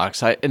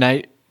dreadlocks.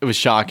 It was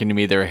shocking to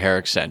me they were hair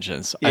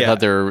extensions. I Yeah. thought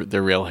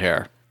they're real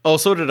hair. Oh,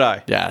 so did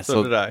I. Yeah.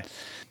 So did I.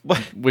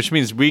 Which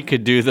means we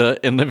could do the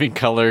In Living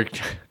Color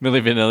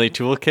Milli Vanilli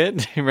toolkit.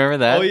 Do you remember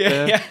that? Oh,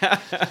 yeah.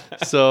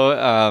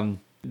 So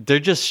they're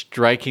just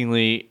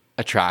strikingly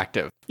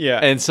attractive. Yeah.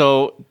 And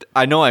so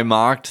I know I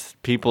mocked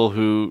people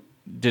who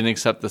didn't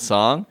accept the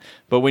song,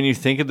 but when you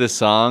think of this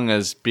song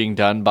as being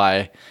done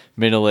by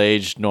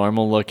middle-aged,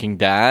 normal-looking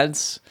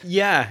dads,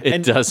 Yeah.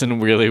 it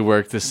doesn't really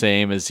work the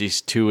same as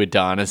these two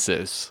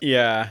Adonises.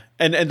 Yeah.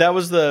 And that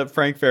was the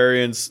Frank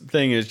Farian's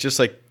thing, is just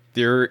like,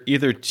 they're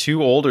either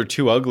too old or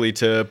too ugly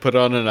to put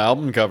on an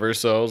album cover.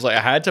 So I was like, I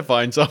had to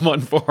find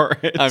someone for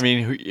it. I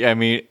mean,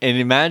 and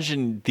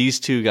imagine these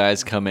two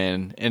guys come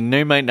in, and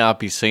they might not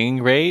be singing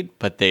great,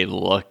 but they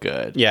look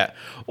good. Yeah.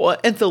 Well,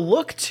 and the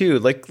look too,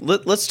 like,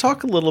 let's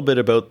talk a little bit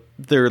about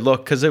their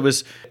look, because it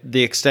was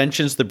the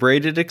extensions, the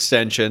braided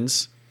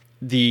extensions,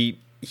 the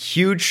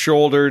huge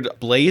shouldered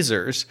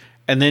blazers,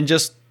 and then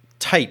just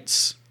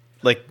tights,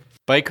 like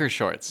Biker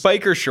shorts.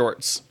 biker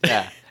shorts.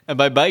 Yeah. And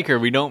by biker,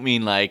 we don't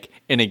mean like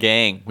in a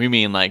gang. We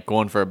mean like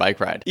going for a bike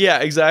ride. Yeah,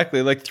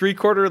 exactly. Like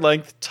 3/4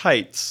 length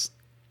tights.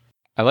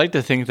 I like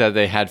to think that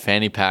they had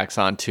fanny packs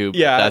on too, but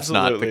Yeah, that's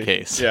absolutely. not the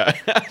case. Yeah.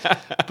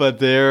 But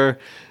their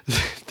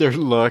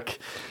look,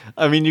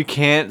 I mean, you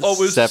can't Oh, it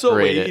was so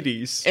separate it.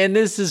 80s. And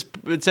it's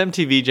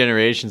MTV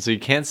generation, so you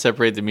can't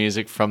separate the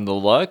music from the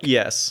look.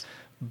 Yes.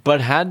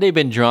 But had they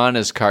been drawn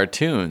as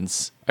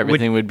cartoons,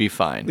 everything would be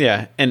fine.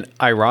 Yeah, and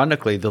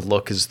ironically, the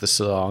look is the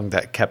song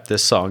that kept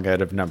this song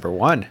out of number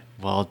 1.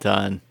 Well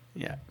done.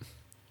 Yeah.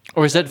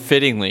 Or is that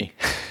fittingly?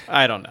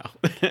 I don't know.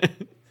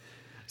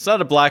 It's not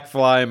a black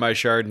fly in my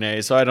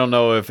Chardonnay, so I don't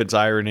know if it's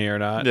irony or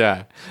not.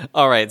 Yeah.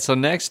 All right. So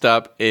next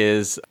up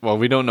is, well,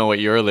 we don't know what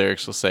your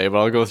lyrics will say, but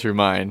I'll go through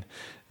mine.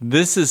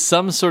 This is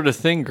some sort of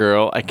thing,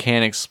 girl, I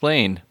can't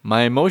explain.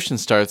 My emotion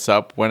starts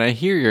up when I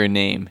hear your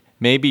name.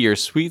 Maybe your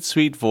sweet,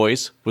 sweet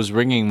voice was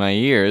ringing my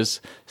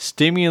ears.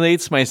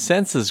 Stimulates my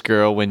senses,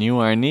 girl, when you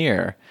are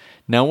near.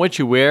 Now what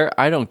you wear,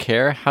 I don't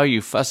care how you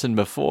fussin'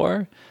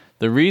 before.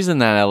 The reason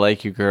that I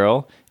like you,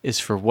 girl, is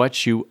for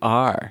what you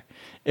are.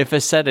 If I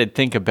said I'd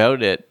think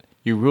about it,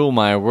 you rule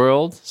my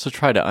world, so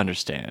try to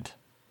understand.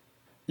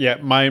 Yeah,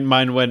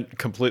 mine went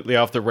completely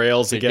off the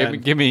rails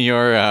again. Give me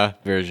your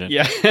version.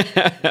 Yeah.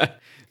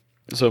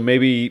 So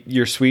maybe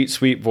your sweet,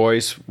 sweet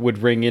voice would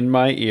ring in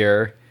my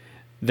ear,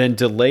 then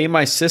delay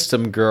my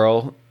system,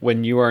 girl,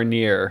 when you are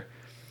near.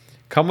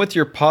 Come with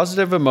your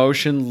positive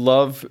emotion,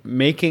 love,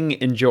 making,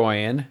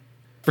 enjoying.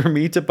 For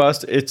me to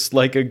bust, it's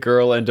like a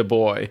girl and a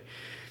boy.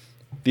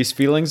 These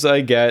feelings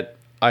I get,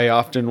 I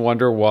often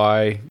wonder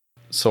why.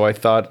 So I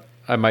thought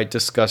I might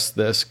discuss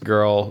this,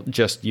 girl,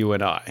 just you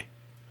and I.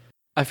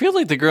 I feel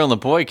like the girl and the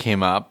boy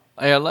came up.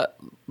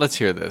 Let's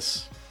hear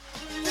this.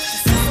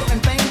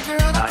 And thing,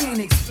 girl, I can't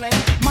explain.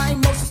 My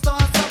emotion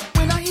starts up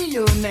when I hear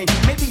your name.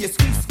 Maybe your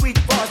sweet, sweet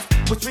voice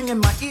was ringing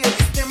my ear. It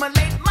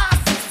stimulate my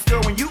senses,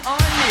 girl, when you are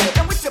near.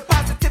 And with your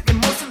positive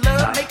emotion,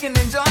 love, making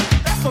and joy,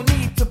 that's no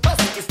need to bust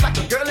it. It's like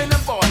a girl and a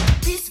boy.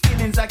 These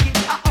feelings I keep,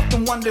 I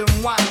often wonder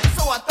why.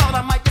 So I thought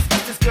I might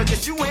discuss this, girl,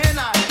 just you and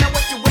I. Now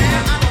what you wear,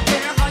 I don't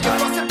care how you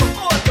cross it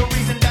before. The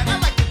reason that I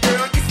like you,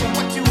 girl, is for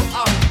what you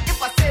are.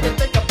 If I said it,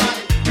 think about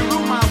it, you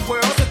rule my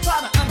world, so try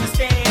to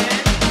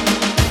understand.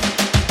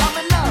 I'm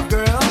in love,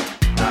 girl.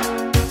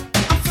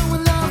 I'm so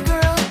in love,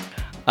 girl.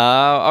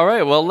 All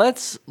right. Well,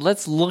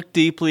 let's look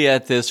deeply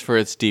at this for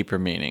its deeper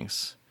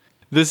meanings.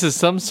 This is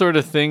some sort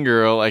of thing,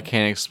 girl, I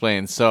can't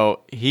explain. So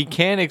he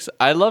can't.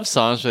 I love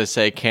songs where they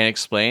say can't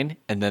explain,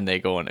 and then they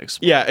go and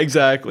explain. Yeah,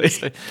 exactly.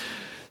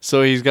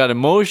 So he's got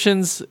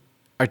emotions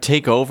or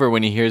take over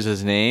when he hears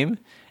his name,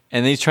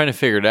 and then he's trying to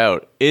figure it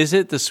out. Is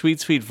it the sweet,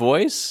 sweet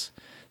voice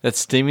that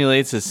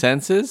stimulates his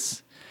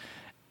senses?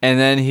 And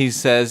then he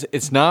says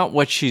it's not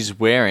what she's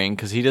wearing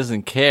because he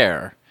doesn't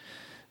care.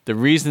 The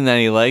reason that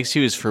he likes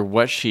you is for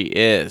what she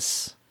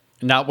is,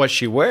 Not what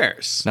she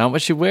wears. not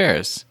what she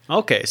wears.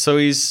 Okay, so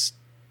he's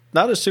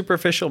not a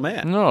superficial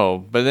man.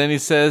 No, but then he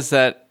says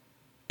that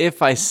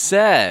if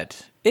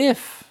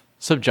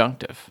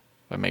subjunctive,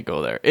 if I may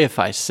go there, if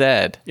I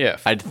said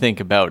If. I'd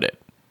think about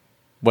it,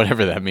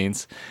 whatever that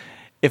means.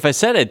 If I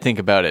said I'd think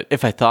about it,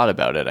 if I thought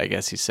about it, I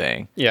guess he's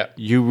saying, Yeah.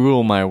 you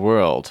rule my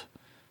world.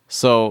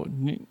 So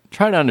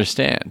try to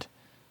understand.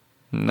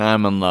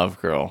 I'm in love,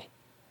 girl.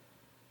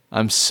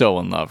 I'm so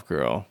in love,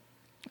 girl.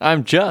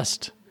 I'm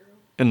just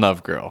in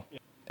love, girl.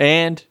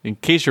 And in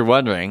case you're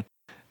wondering,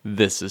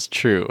 this is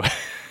true.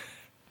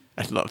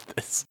 I love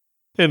this.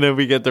 And then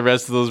we get the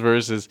rest of those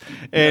verses.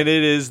 And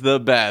it is the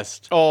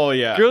best. Oh,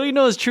 yeah. Girl You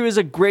Know It's True is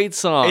a great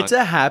song. It's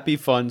a happy,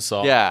 fun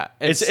song. Yeah.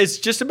 It's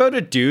just about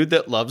a dude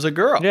that loves a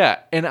girl. Yeah.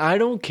 And I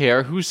don't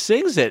care who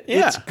sings it.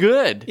 Yeah. It's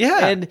good.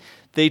 Yeah. And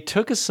they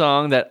took a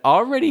song that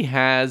already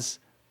has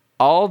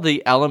all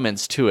the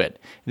elements to it.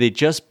 They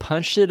just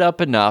punched it up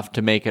enough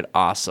to make it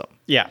awesome.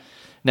 Yeah.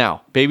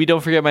 Now, Baby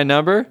Don't Forget My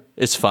Number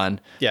is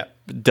fun. Yeah.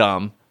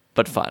 Dumb,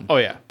 but fun. Oh,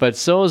 yeah. But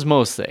so is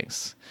most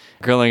things.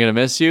 Girl, I'm Gonna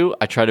Miss You,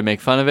 I tried to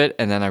make fun of it,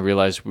 and then I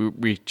realized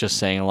we just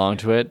sang along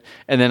to it.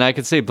 And then I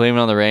could say Blame It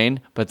on the Rain,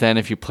 but then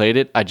if you played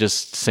it, I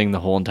just sing the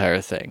whole entire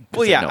thing.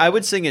 Well, yeah, I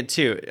would sing it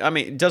too. I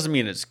mean, it doesn't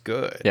mean it's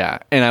good. Yeah,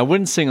 and I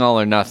wouldn't sing All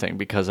or Nothing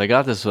because I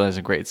got this when I was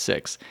in grade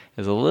 6.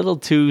 It's a little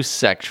too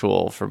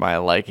sexual for my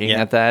liking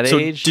at that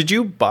age. Did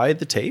you buy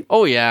the tape?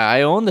 Oh, yeah,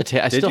 I own the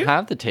tape. I still you?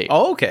 have the tape.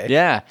 Oh, okay.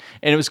 Yeah,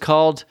 and it was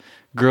called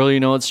Girl You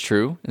Know It's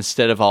True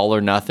instead of All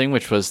or Nothing,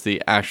 which was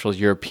the actual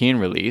European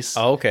release.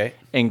 Oh, okay.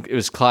 And it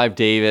was Clive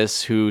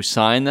Davis who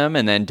signed them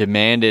and then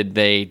demanded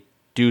they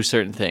do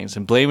certain things.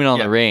 And Blame It on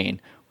the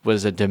Rain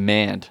was a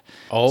demand.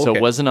 Oh, okay. So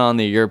it wasn't on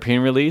the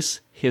European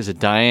release. Here's a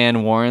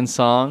Diane Warren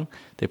song.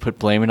 They put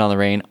Blame It on the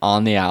Rain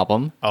on the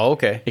album. Oh,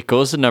 okay. It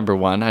goes to number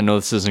 1. I know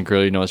this isn't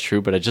Girl You Know It's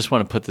True, but I just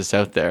want to put this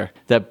out there.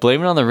 That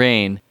Blame It on the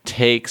Rain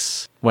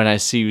takes When I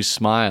See You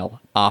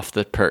Smile off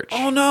the perch.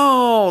 Oh,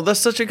 no. That's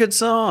such a good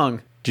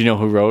song. Do you know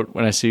who wrote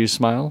When I See You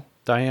Smile?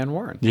 Diane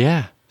Warren.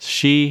 Yeah.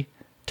 She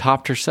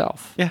topped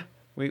herself. Yeah.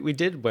 We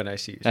did When I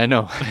See You. I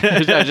know.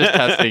 I'm just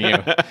testing you.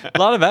 A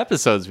lot of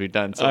episodes we've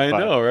done so far. I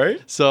know, right?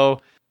 So,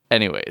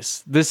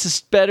 anyways, this is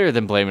better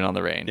than Blame It on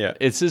the Rain. Yeah.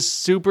 It's just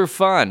super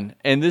fun.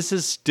 And this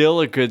is still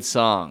a good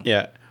song.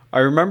 Yeah. I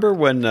remember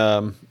when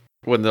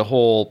the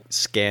whole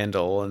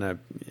scandal, and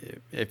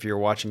if you're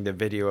watching the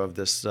video of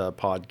this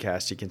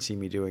podcast, you can see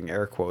me doing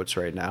air quotes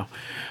right now.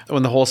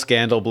 When the whole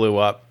scandal blew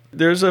up,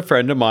 there's a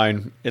friend of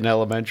mine in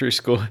elementary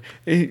school.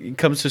 He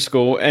comes to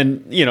school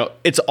and,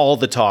 it's all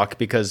the talk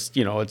because,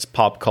 it's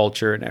pop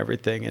culture and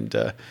everything.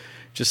 And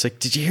just like,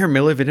 did you hear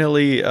Milli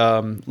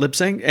Vanilli lip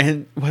sync?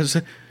 And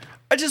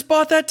I just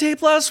bought that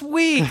tape last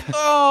week.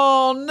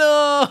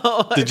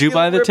 Oh, no. Did you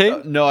buy the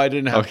tape? No, I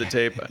didn't have the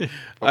tape.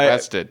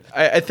 Arrested.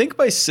 I think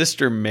my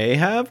sister may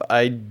have.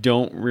 I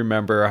don't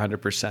remember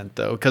 100%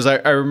 though. Because I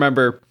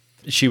remember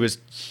she was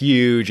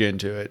huge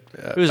into it.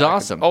 It was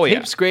awesome. Oh, yeah.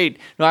 Tape's great.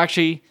 No,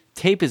 actually,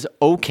 tape is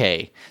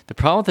okay. The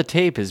problem with the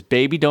tape is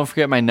Baby Don't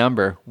Forget My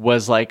Number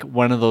was like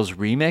one of those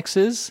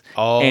remixes.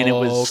 Oh, and it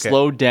was okay.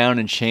 slowed down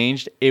and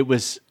changed. It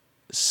was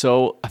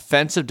so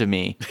offensive to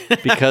me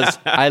because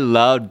I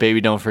loved Baby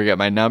Don't Forget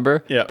My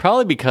Number. Yeah.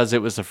 Probably because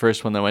it was the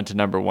first one that went to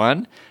number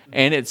 1.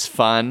 And it's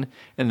fun.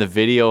 And the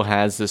video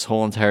has this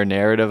whole entire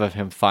narrative of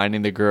him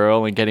finding the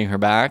girl and getting her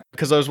back.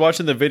 Because I was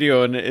watching the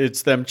video and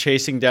it's them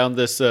chasing down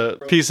this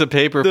Piece of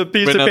paper. the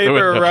piece of went out the paper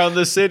window. around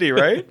the city,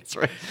 right? That's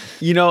right.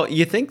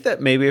 You think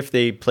that maybe if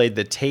they played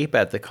the tape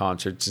at the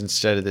concerts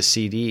instead of the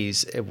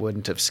CDs, it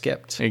wouldn't have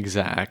skipped.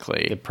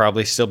 Exactly. They'd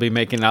probably still be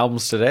making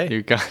albums today.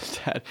 You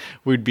got that.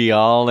 We'd be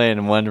all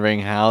in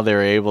wondering how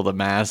they're able to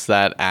mask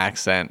that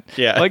accent.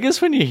 Yeah. Well, I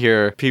guess when you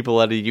hear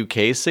people out of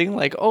UK sing,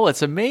 like, oh,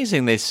 it's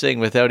amazing they sing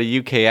without a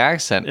UK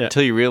accent, Yeah.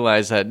 until you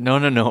realize that,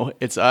 no,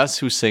 it's us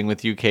who sing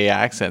with UK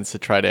accents to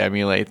try to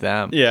emulate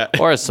them. Yeah.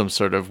 Or some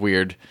sort of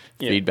weird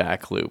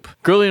feedback loop.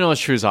 Girl You Know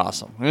It's True is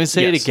awesome. I'm going to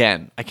say it Yes.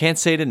 again. I can't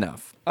say it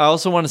enough. I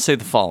also want to say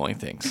the following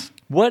things.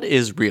 What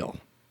is real?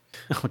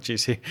 Oh,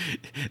 geez.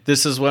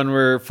 This is when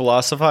we're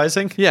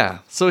philosophizing? Yeah.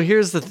 So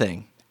here's the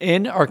thing.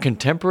 In our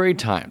contemporary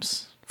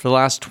times, for the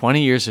last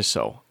 20 years or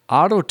so,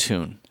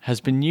 auto-tune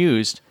has been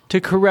used to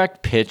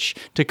correct pitch,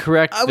 to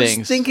correct I things.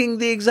 was thinking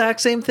the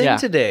exact same thing Yeah.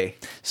 today.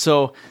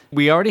 So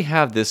we already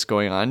have this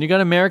going on. You got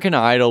American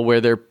Idol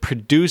where they're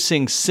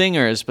producing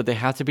singers, but they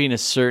have to be in a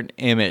certain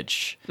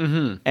image.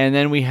 Mm-hmm. And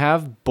then we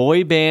have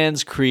boy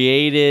bands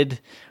created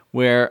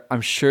where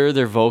I'm sure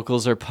their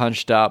vocals are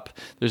punched up.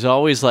 There's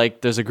always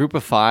there's a group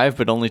of 5,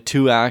 but only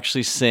 2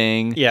 actually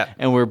sing. Yeah.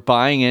 And we're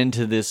buying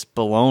into this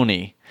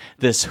baloney,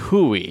 this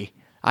hooey.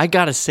 I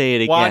got to say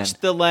it again. Watch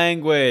the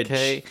language.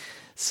 Okay.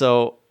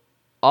 So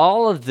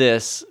all of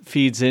this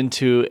feeds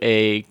into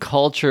a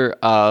culture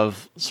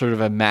of sort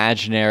of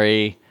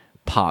imaginary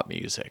pop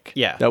music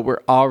that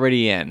we're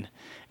already in.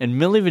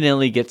 And Milli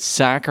Vanilli gets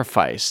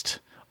sacrificed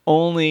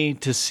only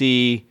to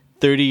see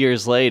 30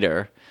 years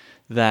later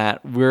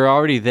that we're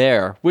already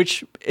there,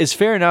 which is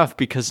fair enough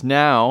because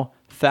now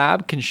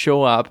Fab can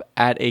show up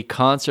at a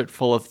concert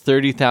full of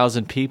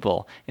 30,000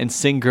 people and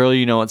sing Girl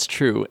You Know It's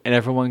True, and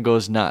everyone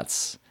goes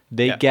nuts.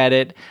 They get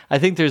it. I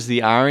think there's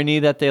the irony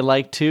that they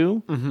like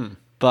too. Mm-hmm.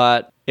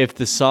 But if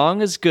the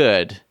song is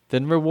good,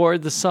 then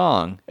reward the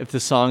song. If the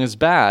song is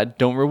bad,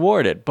 don't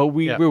reward it. But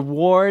we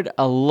reward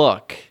a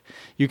look.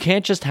 You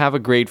can't just have a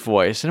great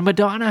voice. And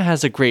Madonna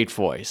has a great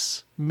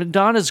voice.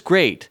 Madonna's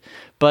great.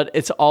 But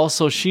it's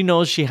also, she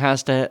knows she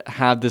has to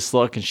have this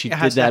look, and she did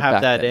has that to have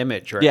back that then.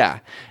 image, right? Yeah.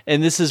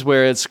 And this is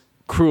where it's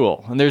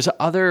cruel. And there's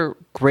other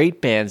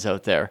great bands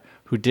out there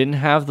who didn't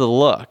have the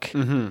look.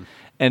 Mm-hmm.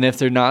 And if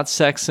they're not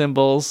sex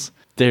symbols,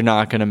 they're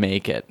not going to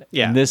make it.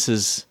 Yeah. And this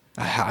is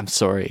I'm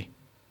sorry.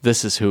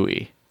 This is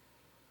hooey.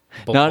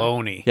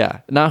 Baloney.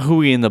 Not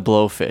hooey in the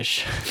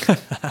blowfish.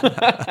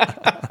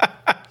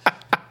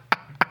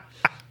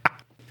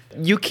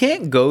 You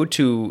can't go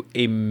to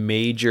a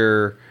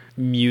major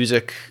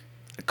music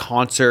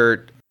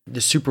concert,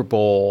 the Super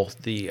Bowl,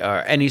 the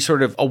any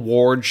sort of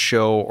award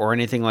show or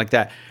anything like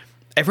that.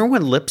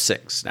 Everyone lip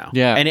syncs now.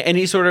 Yeah. And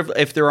any sort of,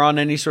 if they're on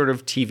any sort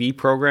of TV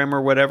program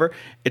or whatever,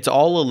 it's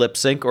all a lip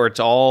sync or it's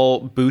all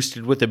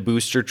boosted with a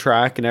booster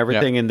track and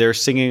everything, and they're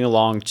singing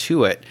along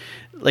to it.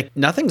 Like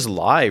nothing's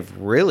live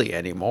really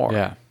anymore.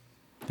 Yeah.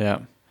 Yeah.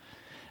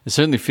 It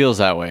certainly feels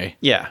that way.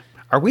 Yeah.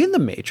 Are we in the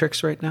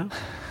Matrix right now?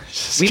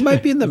 We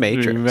might be in the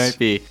Matrix. We might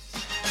be.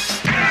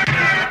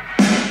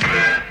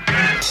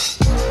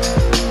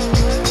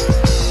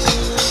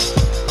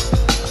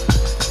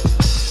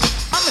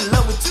 I'm in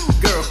love with you,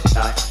 girl.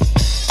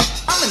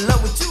 I'm in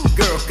love with you,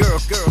 girl, girl,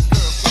 girl,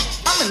 girl.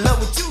 I'm in love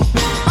with you.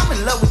 I'm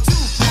in love with you.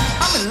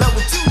 I'm in love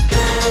with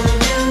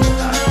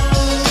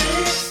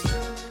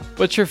you.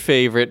 What's your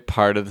favorite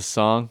part of the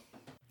song?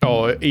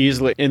 Oh,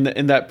 easily in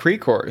that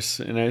pre-chorus,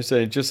 and I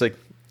said just like,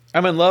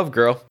 "I'm in love,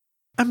 girl.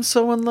 I'm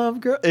so in love,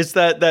 girl." It's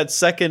that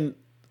second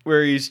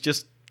where he's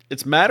just,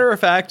 it's matter of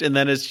fact, and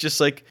then it's just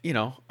like,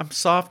 I'm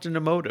soft and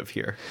emotive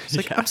here. It's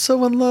like, I'm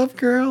so in love,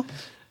 girl.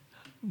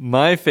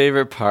 My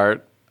favorite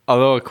part,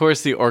 although of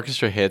course the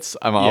orchestra hits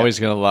I'm always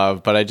going to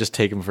love, but I just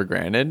take them for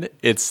granted.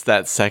 It's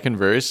that second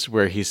verse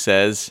where he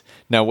says,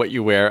 "Now what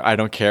you wear, I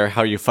don't care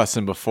how you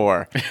fussing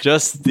before."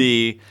 Just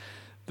the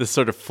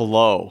sort of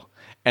flow.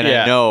 And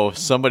I know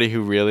somebody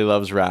who really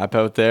loves rap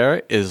out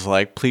there is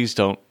like, please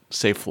don't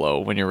say flow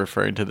when you're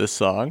referring to this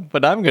song,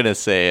 but I'm going to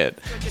say it.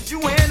 You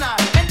and I,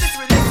 and this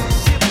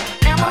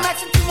relationship, am I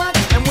matching too much?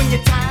 And when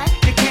you're tired,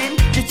 you can,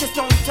 you just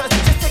don't touch.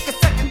 Just take a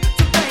second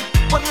to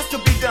think what has to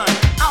be done.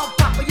 I'll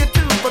pop for you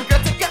too, but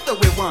girl, together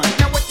we're one.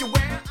 Now what you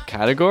wear?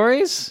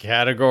 Categories.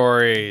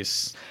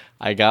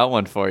 I got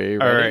one for you.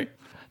 Ready? All right.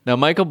 Now,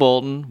 Michael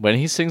Bolton, when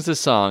he sings the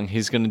song,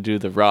 he's going to do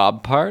the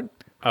Rob part.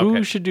 Okay.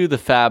 Who should do the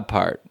Fab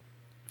part?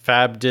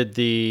 Fab did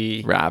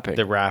the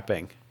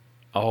Rapping.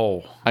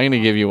 Oh, I'm going to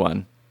give you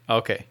one.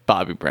 okay.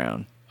 Bobby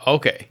Brown.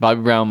 Okay.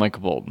 Bobby Brown,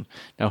 Michael Bolton.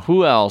 Now,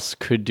 who else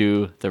could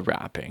do the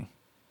rapping?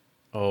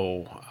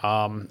 Oh,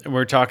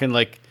 we're talking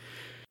like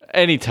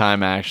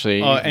Anytime, actually.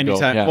 You can go-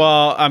 anytime. yeah.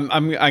 Well,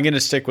 I'm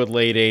gonna stick with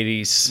late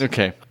 '80s.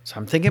 Okay. So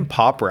I'm thinking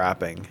pop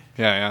rapping.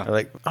 Yeah.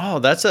 Like, oh,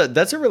 that's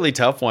a really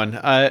tough one.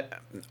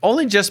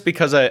 Only just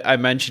because I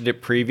mentioned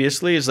it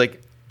previously is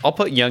like, I'll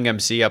put Young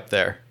MC up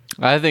there.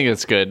 I think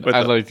it's good.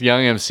 I like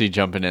Young MC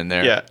jumping in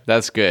there. Yeah.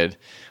 That's good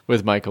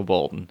with Michael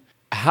Bolton.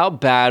 How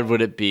bad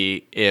would it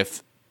be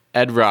if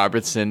Ed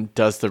Robertson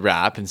does the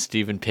rap and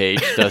Stephen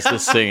Page does the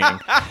singing?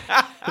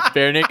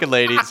 Bare Naked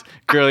Ladies,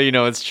 Girl, You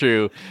Know It's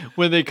True,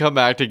 when they come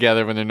back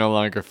together when they're no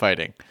longer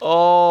fighting.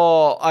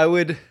 Oh, I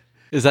would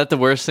Is that the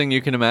worst thing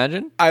you can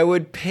imagine?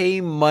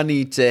 pay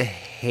money to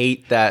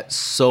hate that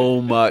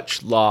so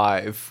much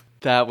live.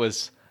 I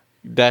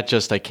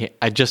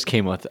just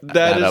came with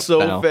That is up so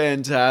now.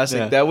 fantastic.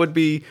 Yeah. That would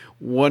be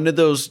one of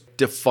those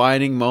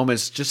defining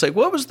moments. Just like,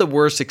 what was the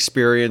worst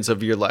experience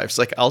of your life? It's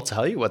like, I'll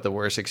tell you what the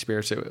worst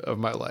experience of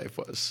my life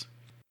was.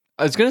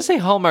 I was going to say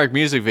Hallmark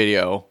music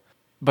video,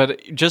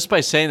 but just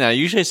by saying that, I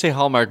usually say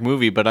Hallmark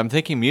movie, but I'm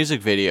thinking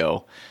music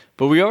video.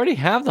 But we already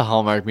have the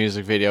Hallmark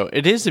music video.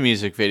 It is a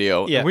music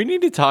video. Yeah. We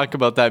need to talk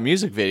about that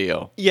music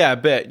video Yeah, I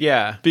bet.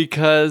 Yeah.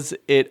 because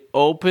it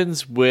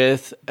opens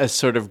with a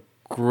sort of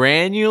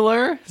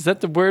granular, is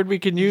that the word we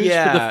can use for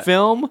Yeah. the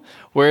film?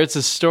 Where it's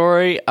a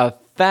story of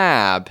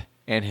Fab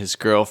and his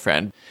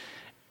girlfriend.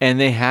 And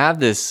they have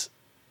this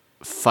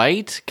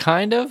fight,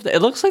 kind of.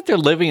 It looks like they're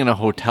living in a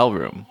hotel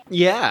room.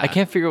 Yeah. I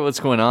can't figure out what's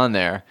going on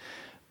there.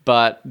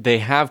 But they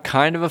have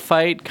kind of a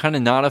fight, kind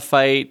of not a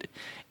fight.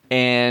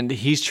 And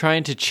he's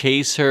trying to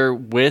chase her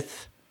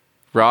with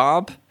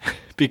Rob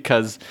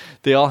because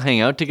they all hang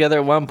out together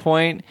at one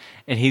point,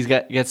 and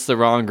gets the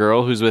wrong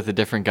girl who's with a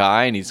different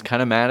guy, and he's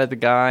kind of mad at the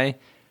guy.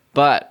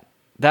 But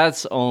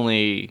that's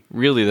only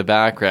really the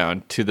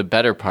background to the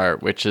better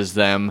part, which is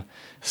them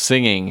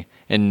singing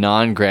in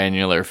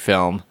non-granular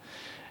film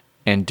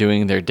and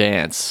doing their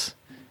dance.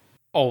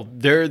 Oh,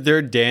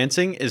 their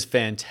dancing is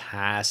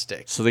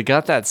fantastic. So they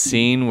got that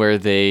scene where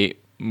they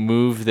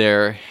move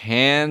their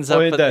hands up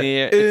in the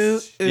air.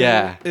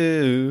 Yeah.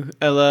 Ooh,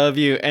 I love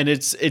you. And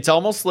it's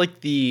almost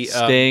like the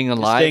Staying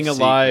alive. sequence.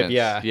 Yeah.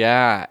 Yeah.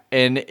 Yeah.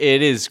 And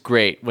it is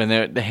great when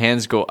the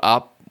hands go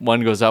up,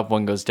 one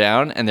goes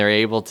down, and they're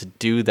able to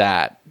do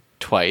that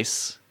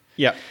twice.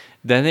 Yeah.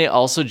 Then they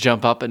also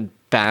jump up and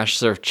bash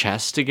their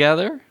chests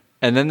together.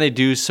 And then they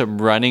do some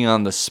running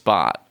on the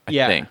spot, I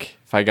think,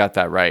 if I got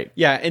that right.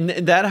 Yeah, and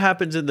that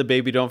happens in the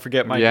Baby Don't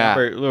Forget My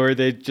Number, where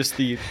they just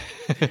the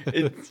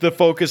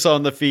focus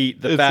on the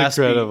feet, the fast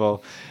feet.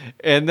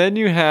 And then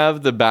you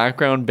have the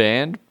background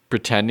band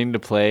pretending to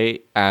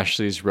play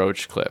Ashley's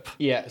Roach clip.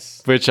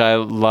 Yes. Which I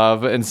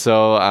love. And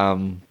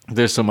so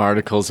there's some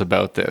articles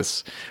about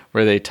this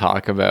where they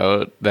talk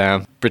about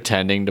them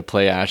pretending to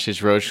play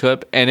Ashley's Roach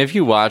clip. And if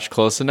you watch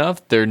close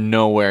enough, they're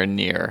nowhere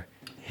near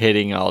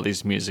hitting all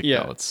these music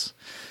Yeah. notes.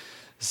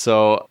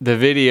 So the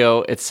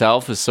video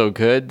itself is so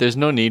good. There's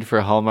no need for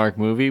a Hallmark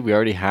movie. We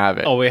already have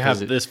it. Oh, we have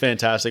this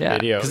fantastic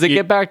video. Because they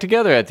get back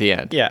together at the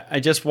end. Yeah,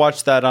 I just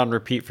watched that on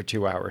repeat for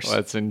 2 hours. Well,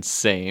 that's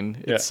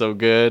insane. Yeah. It's so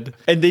good.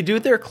 And they do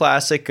their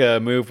classic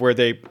move where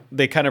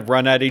they kind of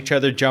run at each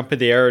other, jump in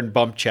the air, and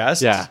bump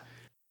chests. Yeah.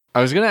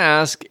 I was going to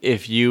ask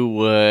if you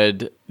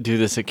would do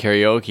this at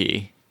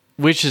karaoke,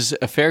 which is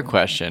a fair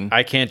question.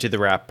 I can't do the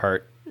rap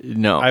part.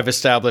 No. I've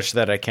established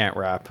that I can't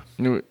rap.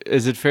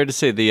 Is it fair to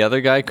say the other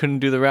guy couldn't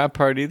do the rap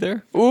part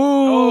either?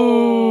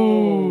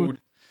 Ooh.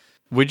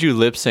 Would you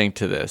lip sync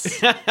to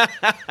this?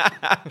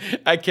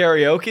 At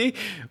karaoke?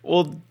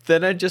 Well,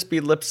 then I'd just be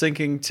lip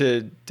syncing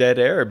to Dead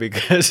Air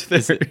because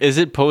Is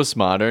it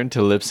postmodern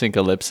to lip sync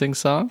a lip sync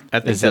song? I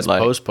think Is that's it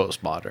like,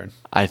 postmodern.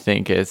 I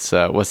think it's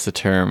what's the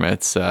term?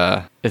 It's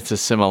a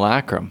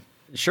simulacrum.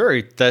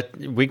 Sure, that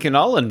we can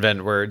all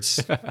invent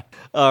words.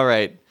 All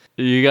right.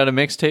 You got a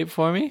mixtape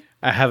for me?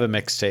 I have a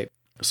mixtape.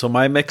 So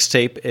my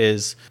mixtape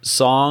is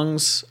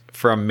songs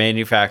from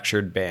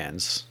manufactured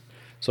bands.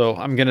 So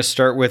I'm going to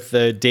start with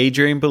the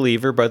Daydream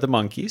Believer by the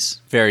Monkees,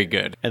 Very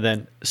good. and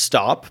then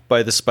Stop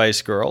by the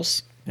Spice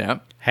Girls, Yeah.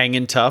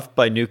 Hangin' Tough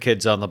by New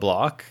Kids on the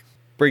Block,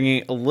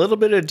 bringing a little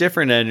bit of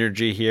different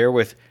energy here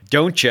with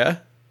Don't Ya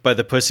by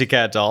the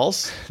Pussycat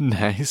Dolls,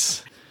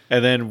 Nice.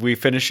 and then we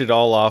finish it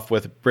all off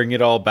with Bring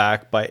It All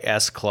Back by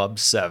S Club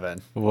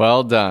 7.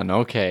 Well done.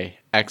 Okay.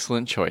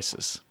 Excellent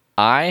choices.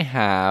 I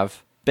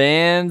have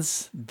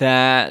bands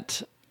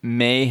that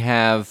may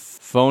have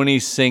phony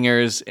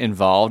singers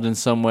involved in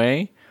some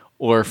way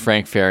or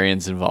Frank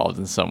Farian's involved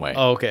in some way.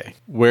 Okay.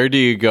 Where Do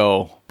You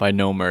Go by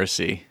No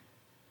Mercy?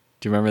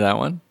 Do you remember that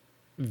one?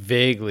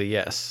 Vaguely,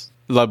 yes.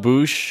 La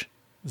Bouche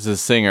is a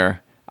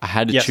singer. I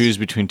had to Yes. choose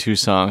between two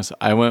songs.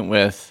 I went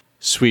with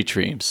Sweet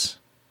Dreams.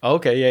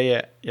 Okay,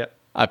 yeah.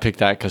 I picked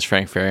that because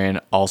Frank Farian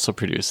also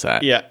produced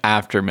that. Yeah.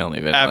 After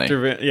Milli Vanilli.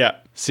 After, yeah.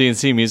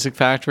 CNC Music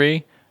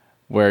Factory,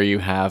 where you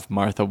have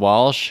Martha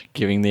Walsh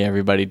giving the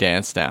Everybody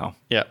Dance Now.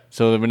 Yeah.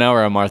 So now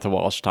we're on Martha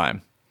Walsh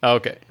time.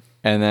 Okay.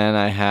 And then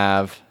I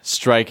have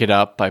Strike It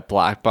Up by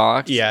Black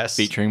Box. Yes.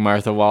 Featuring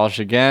Martha Walsh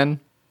again.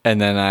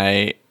 And then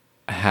I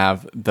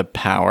have The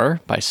Power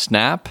by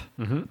Snap.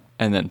 Mm-hmm.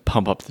 And then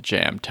Pump Up the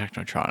Jam,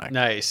 Technotronic.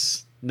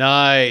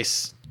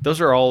 Nice. Those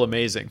are all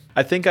amazing.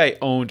 I think I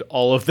owned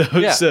all of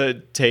those Yeah.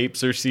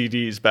 tapes or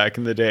CDs back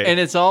in the day. And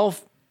it's all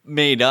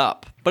made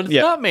up. But it's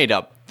Yeah. not made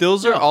up.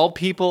 Those are all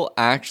people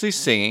actually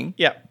singing,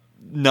 yeah.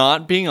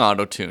 not being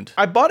auto-tuned.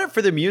 I bought it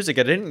for the music.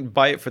 I didn't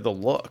buy it for the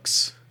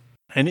looks.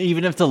 And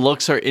even if the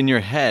looks are in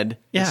your head,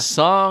 Yeah. the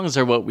songs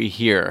are what we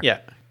hear. Yeah.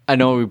 I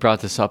know we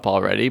brought this up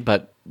already,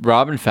 but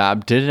Rob and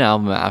Fab did an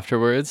album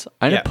afterwards.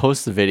 I didn't Yeah.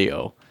 post the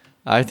video.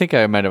 I think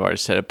I might have already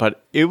said it,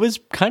 but it was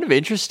kind of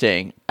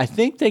interesting. I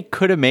think they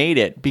could have made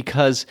it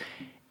because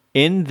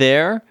in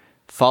their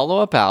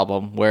follow-up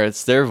album where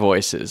it's their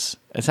voices,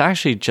 it's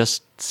actually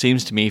just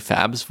seems to me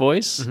Fab's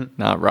voice,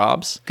 not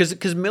Rob's. Because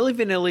Milli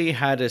Vanilli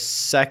had a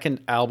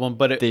second album,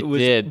 but They it was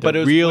did. but The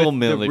it was real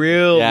with Milli. the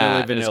real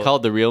yeah, Milli Vanilli. it's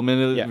called The Real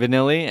Milli Yeah.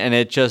 Vanilli, and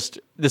it just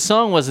the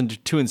song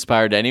wasn't too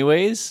inspired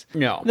anyways.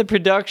 No. The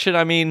production,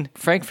 I mean,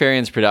 Frank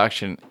Farian's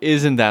production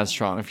isn't that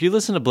strong. If you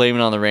listen to Blame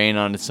It on the Rain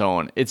on its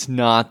own, it's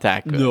not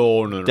that good.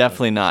 No.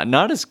 Definitely not.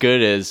 Not as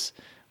good as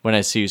When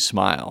I See You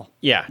Smile.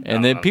 Yeah.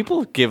 And then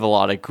people give a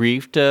lot of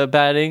grief to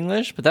Bad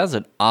English, but that's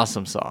an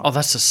awesome song. Oh,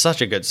 that's such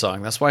a good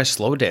song. That's why I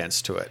slow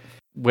danced to it.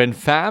 When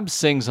Fab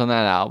sings on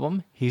that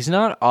album, he's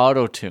not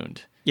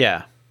auto-tuned.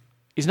 Yeah.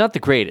 He's not the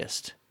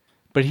greatest,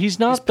 but he's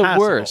not the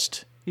passable.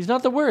 worst. He's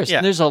not the worst. Yeah.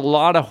 And there's a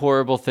lot of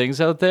horrible things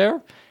out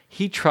there.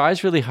 He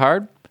tries really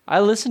hard.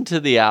 I listened to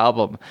the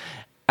album.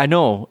 I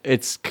know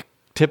it's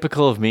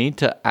typical of me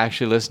to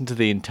actually listen to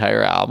the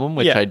entire album,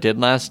 which Yeah. I did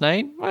last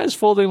night. I was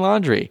folding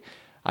laundry.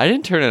 I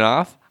didn't turn it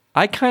off.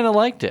 I kind of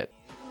liked it.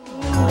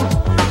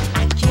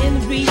 I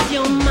can't read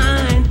your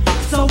mind.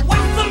 So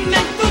what's the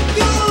matter for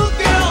you,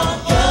 girl?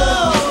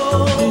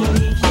 Oh,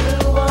 if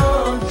you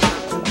want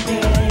to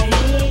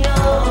carry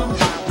on,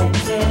 then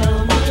tell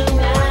me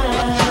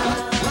now,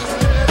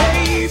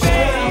 baby.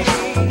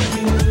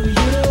 Do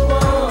you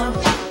want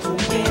to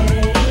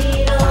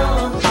carry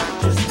on?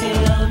 Just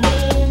tell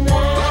me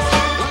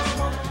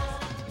now.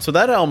 So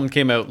that album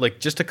came out like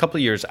just a couple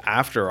of years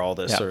after all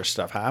this Yeah. sort of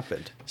stuff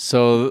happened.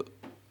 So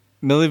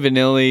Milli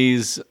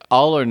Vanilli's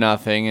All or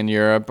Nothing in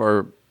Europe,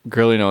 or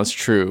Girl You Know It's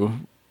True,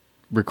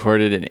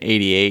 recorded in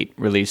 88,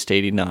 released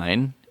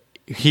 89.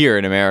 Here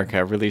in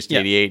America, released Yeah.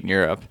 88 in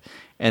Europe.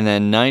 And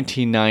then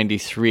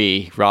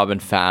 1993, Rob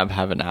and Fab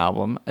have an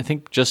album. I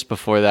think just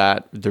before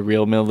that, The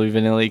Real Milli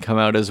Vanilli come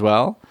out as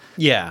well.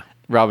 Yeah.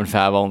 Rob and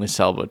Fab only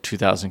sell about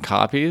 2,000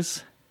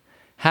 copies.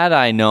 Had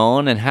I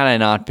known and had I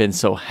not been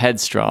so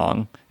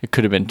headstrong, it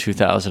could have been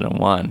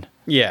 2001.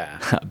 Yeah.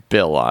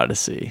 Bill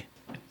Odyssey.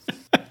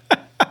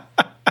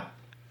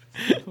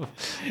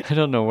 I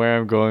don't know where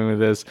I'm going with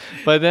this.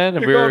 By then,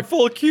 You're we're going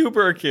full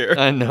Kubrick here.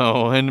 I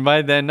know. And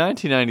by then,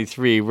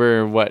 1993,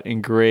 we're what,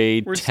 in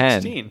grade We're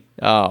 10? 16.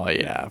 Oh,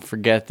 yeah.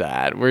 Forget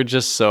that. We're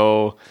just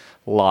so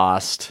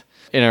lost.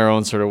 in our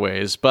own sort of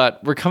ways.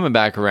 But we're coming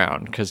back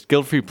around because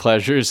Guilt-Free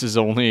Pleasures is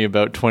only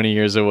about 20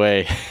 years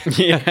away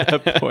at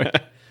that point.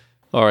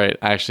 All right,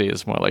 actually,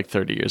 it's more like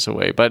 30 years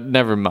away, but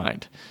never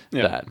mind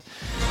that.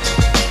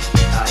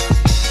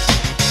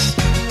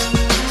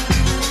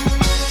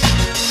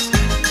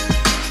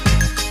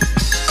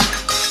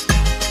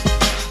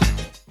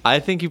 I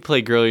think you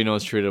play Girl You Know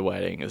It's True at a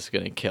Wedding is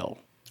going to kill.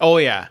 Oh,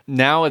 yeah.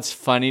 Now it's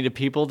funny to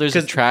people. There's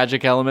a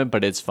tragic element,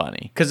 but it's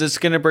funny. Because it's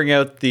going to bring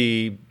out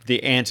the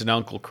aunt and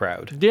uncle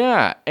crowd.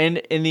 Yeah, and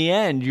in the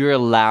end, you're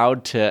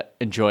allowed to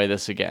enjoy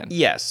this again.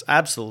 Yes,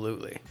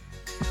 absolutely.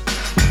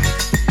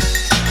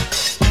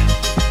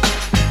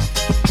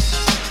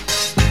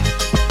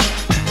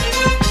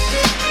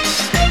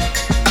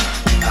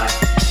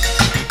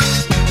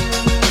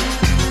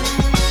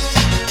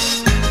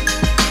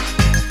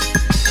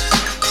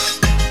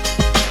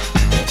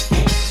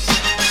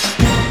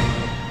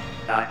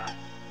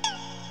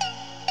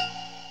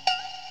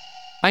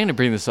 I'm going to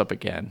bring this up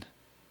again.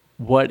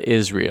 What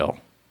is real?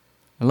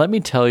 And let me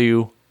tell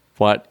you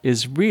what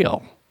is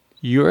real.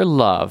 Your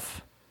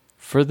love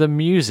for the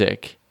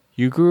music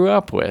you grew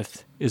up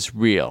with is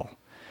real.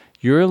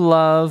 Your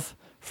love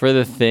for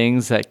the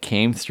things that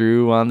came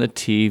through on the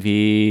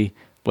TV,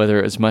 whether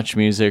it was Much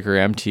Music or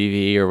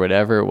MTV or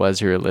whatever it was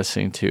you were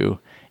listening to,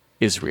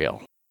 is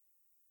real.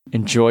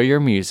 Enjoy your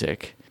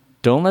music.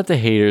 Don't let the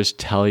haters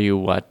tell you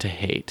what to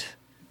hate.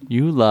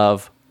 You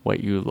love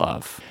what you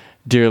love.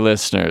 Dear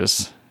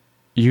listeners,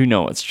 you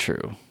know it's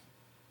true.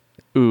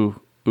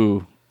 Ooh,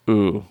 ooh,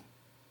 ooh.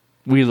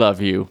 We love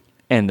you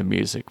and the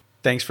music.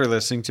 Thanks for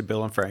listening to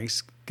Bill and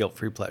Frank's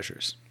Guilt-Free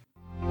Pleasures.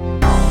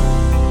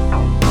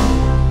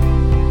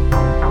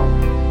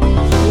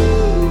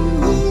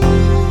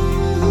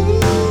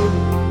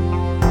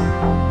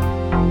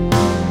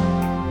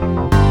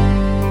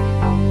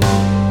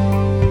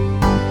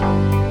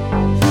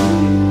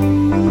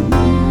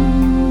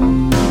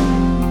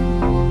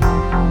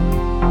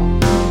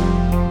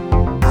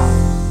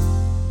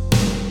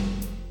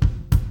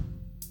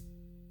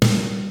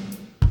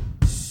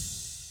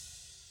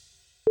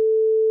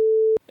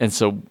 And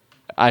so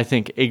I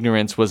think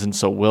ignorance wasn't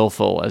so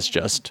willful as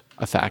just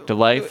a fact of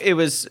life. It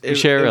was We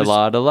share a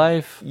lot of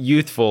life.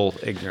 youthful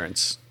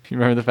ignorance. You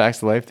remember the Facts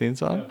of Life theme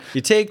song? You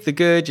take the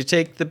good, you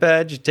take the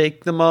bad, you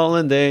take them all,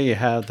 and there you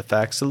have the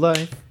facts of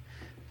life.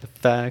 The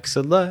facts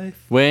of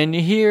life. When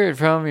you hear it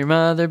from your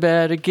mother,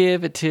 better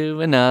give it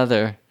to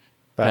another.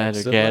 Facts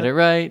Better of get life. it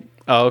right.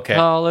 Oh, okay.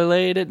 Call her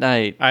late at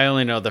night. I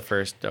only know the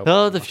first.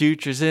 Oh, the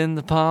future's in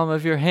the palm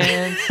of your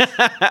hand.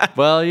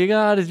 Well, you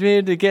gotta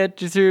do to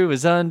get you through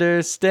is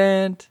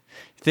understand.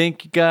 You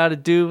think you gotta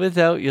do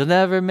without, you'll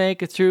never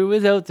make it through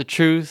without the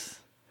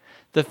truth.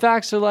 The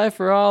facts of life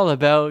are all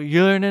about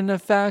you learning the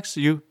facts.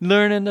 You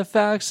learning the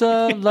facts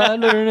of life,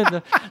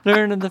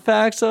 learning the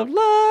facts of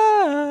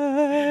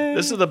life.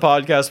 This is the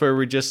podcast where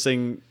we just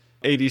sing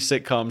 80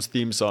 sitcoms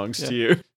theme songs to you.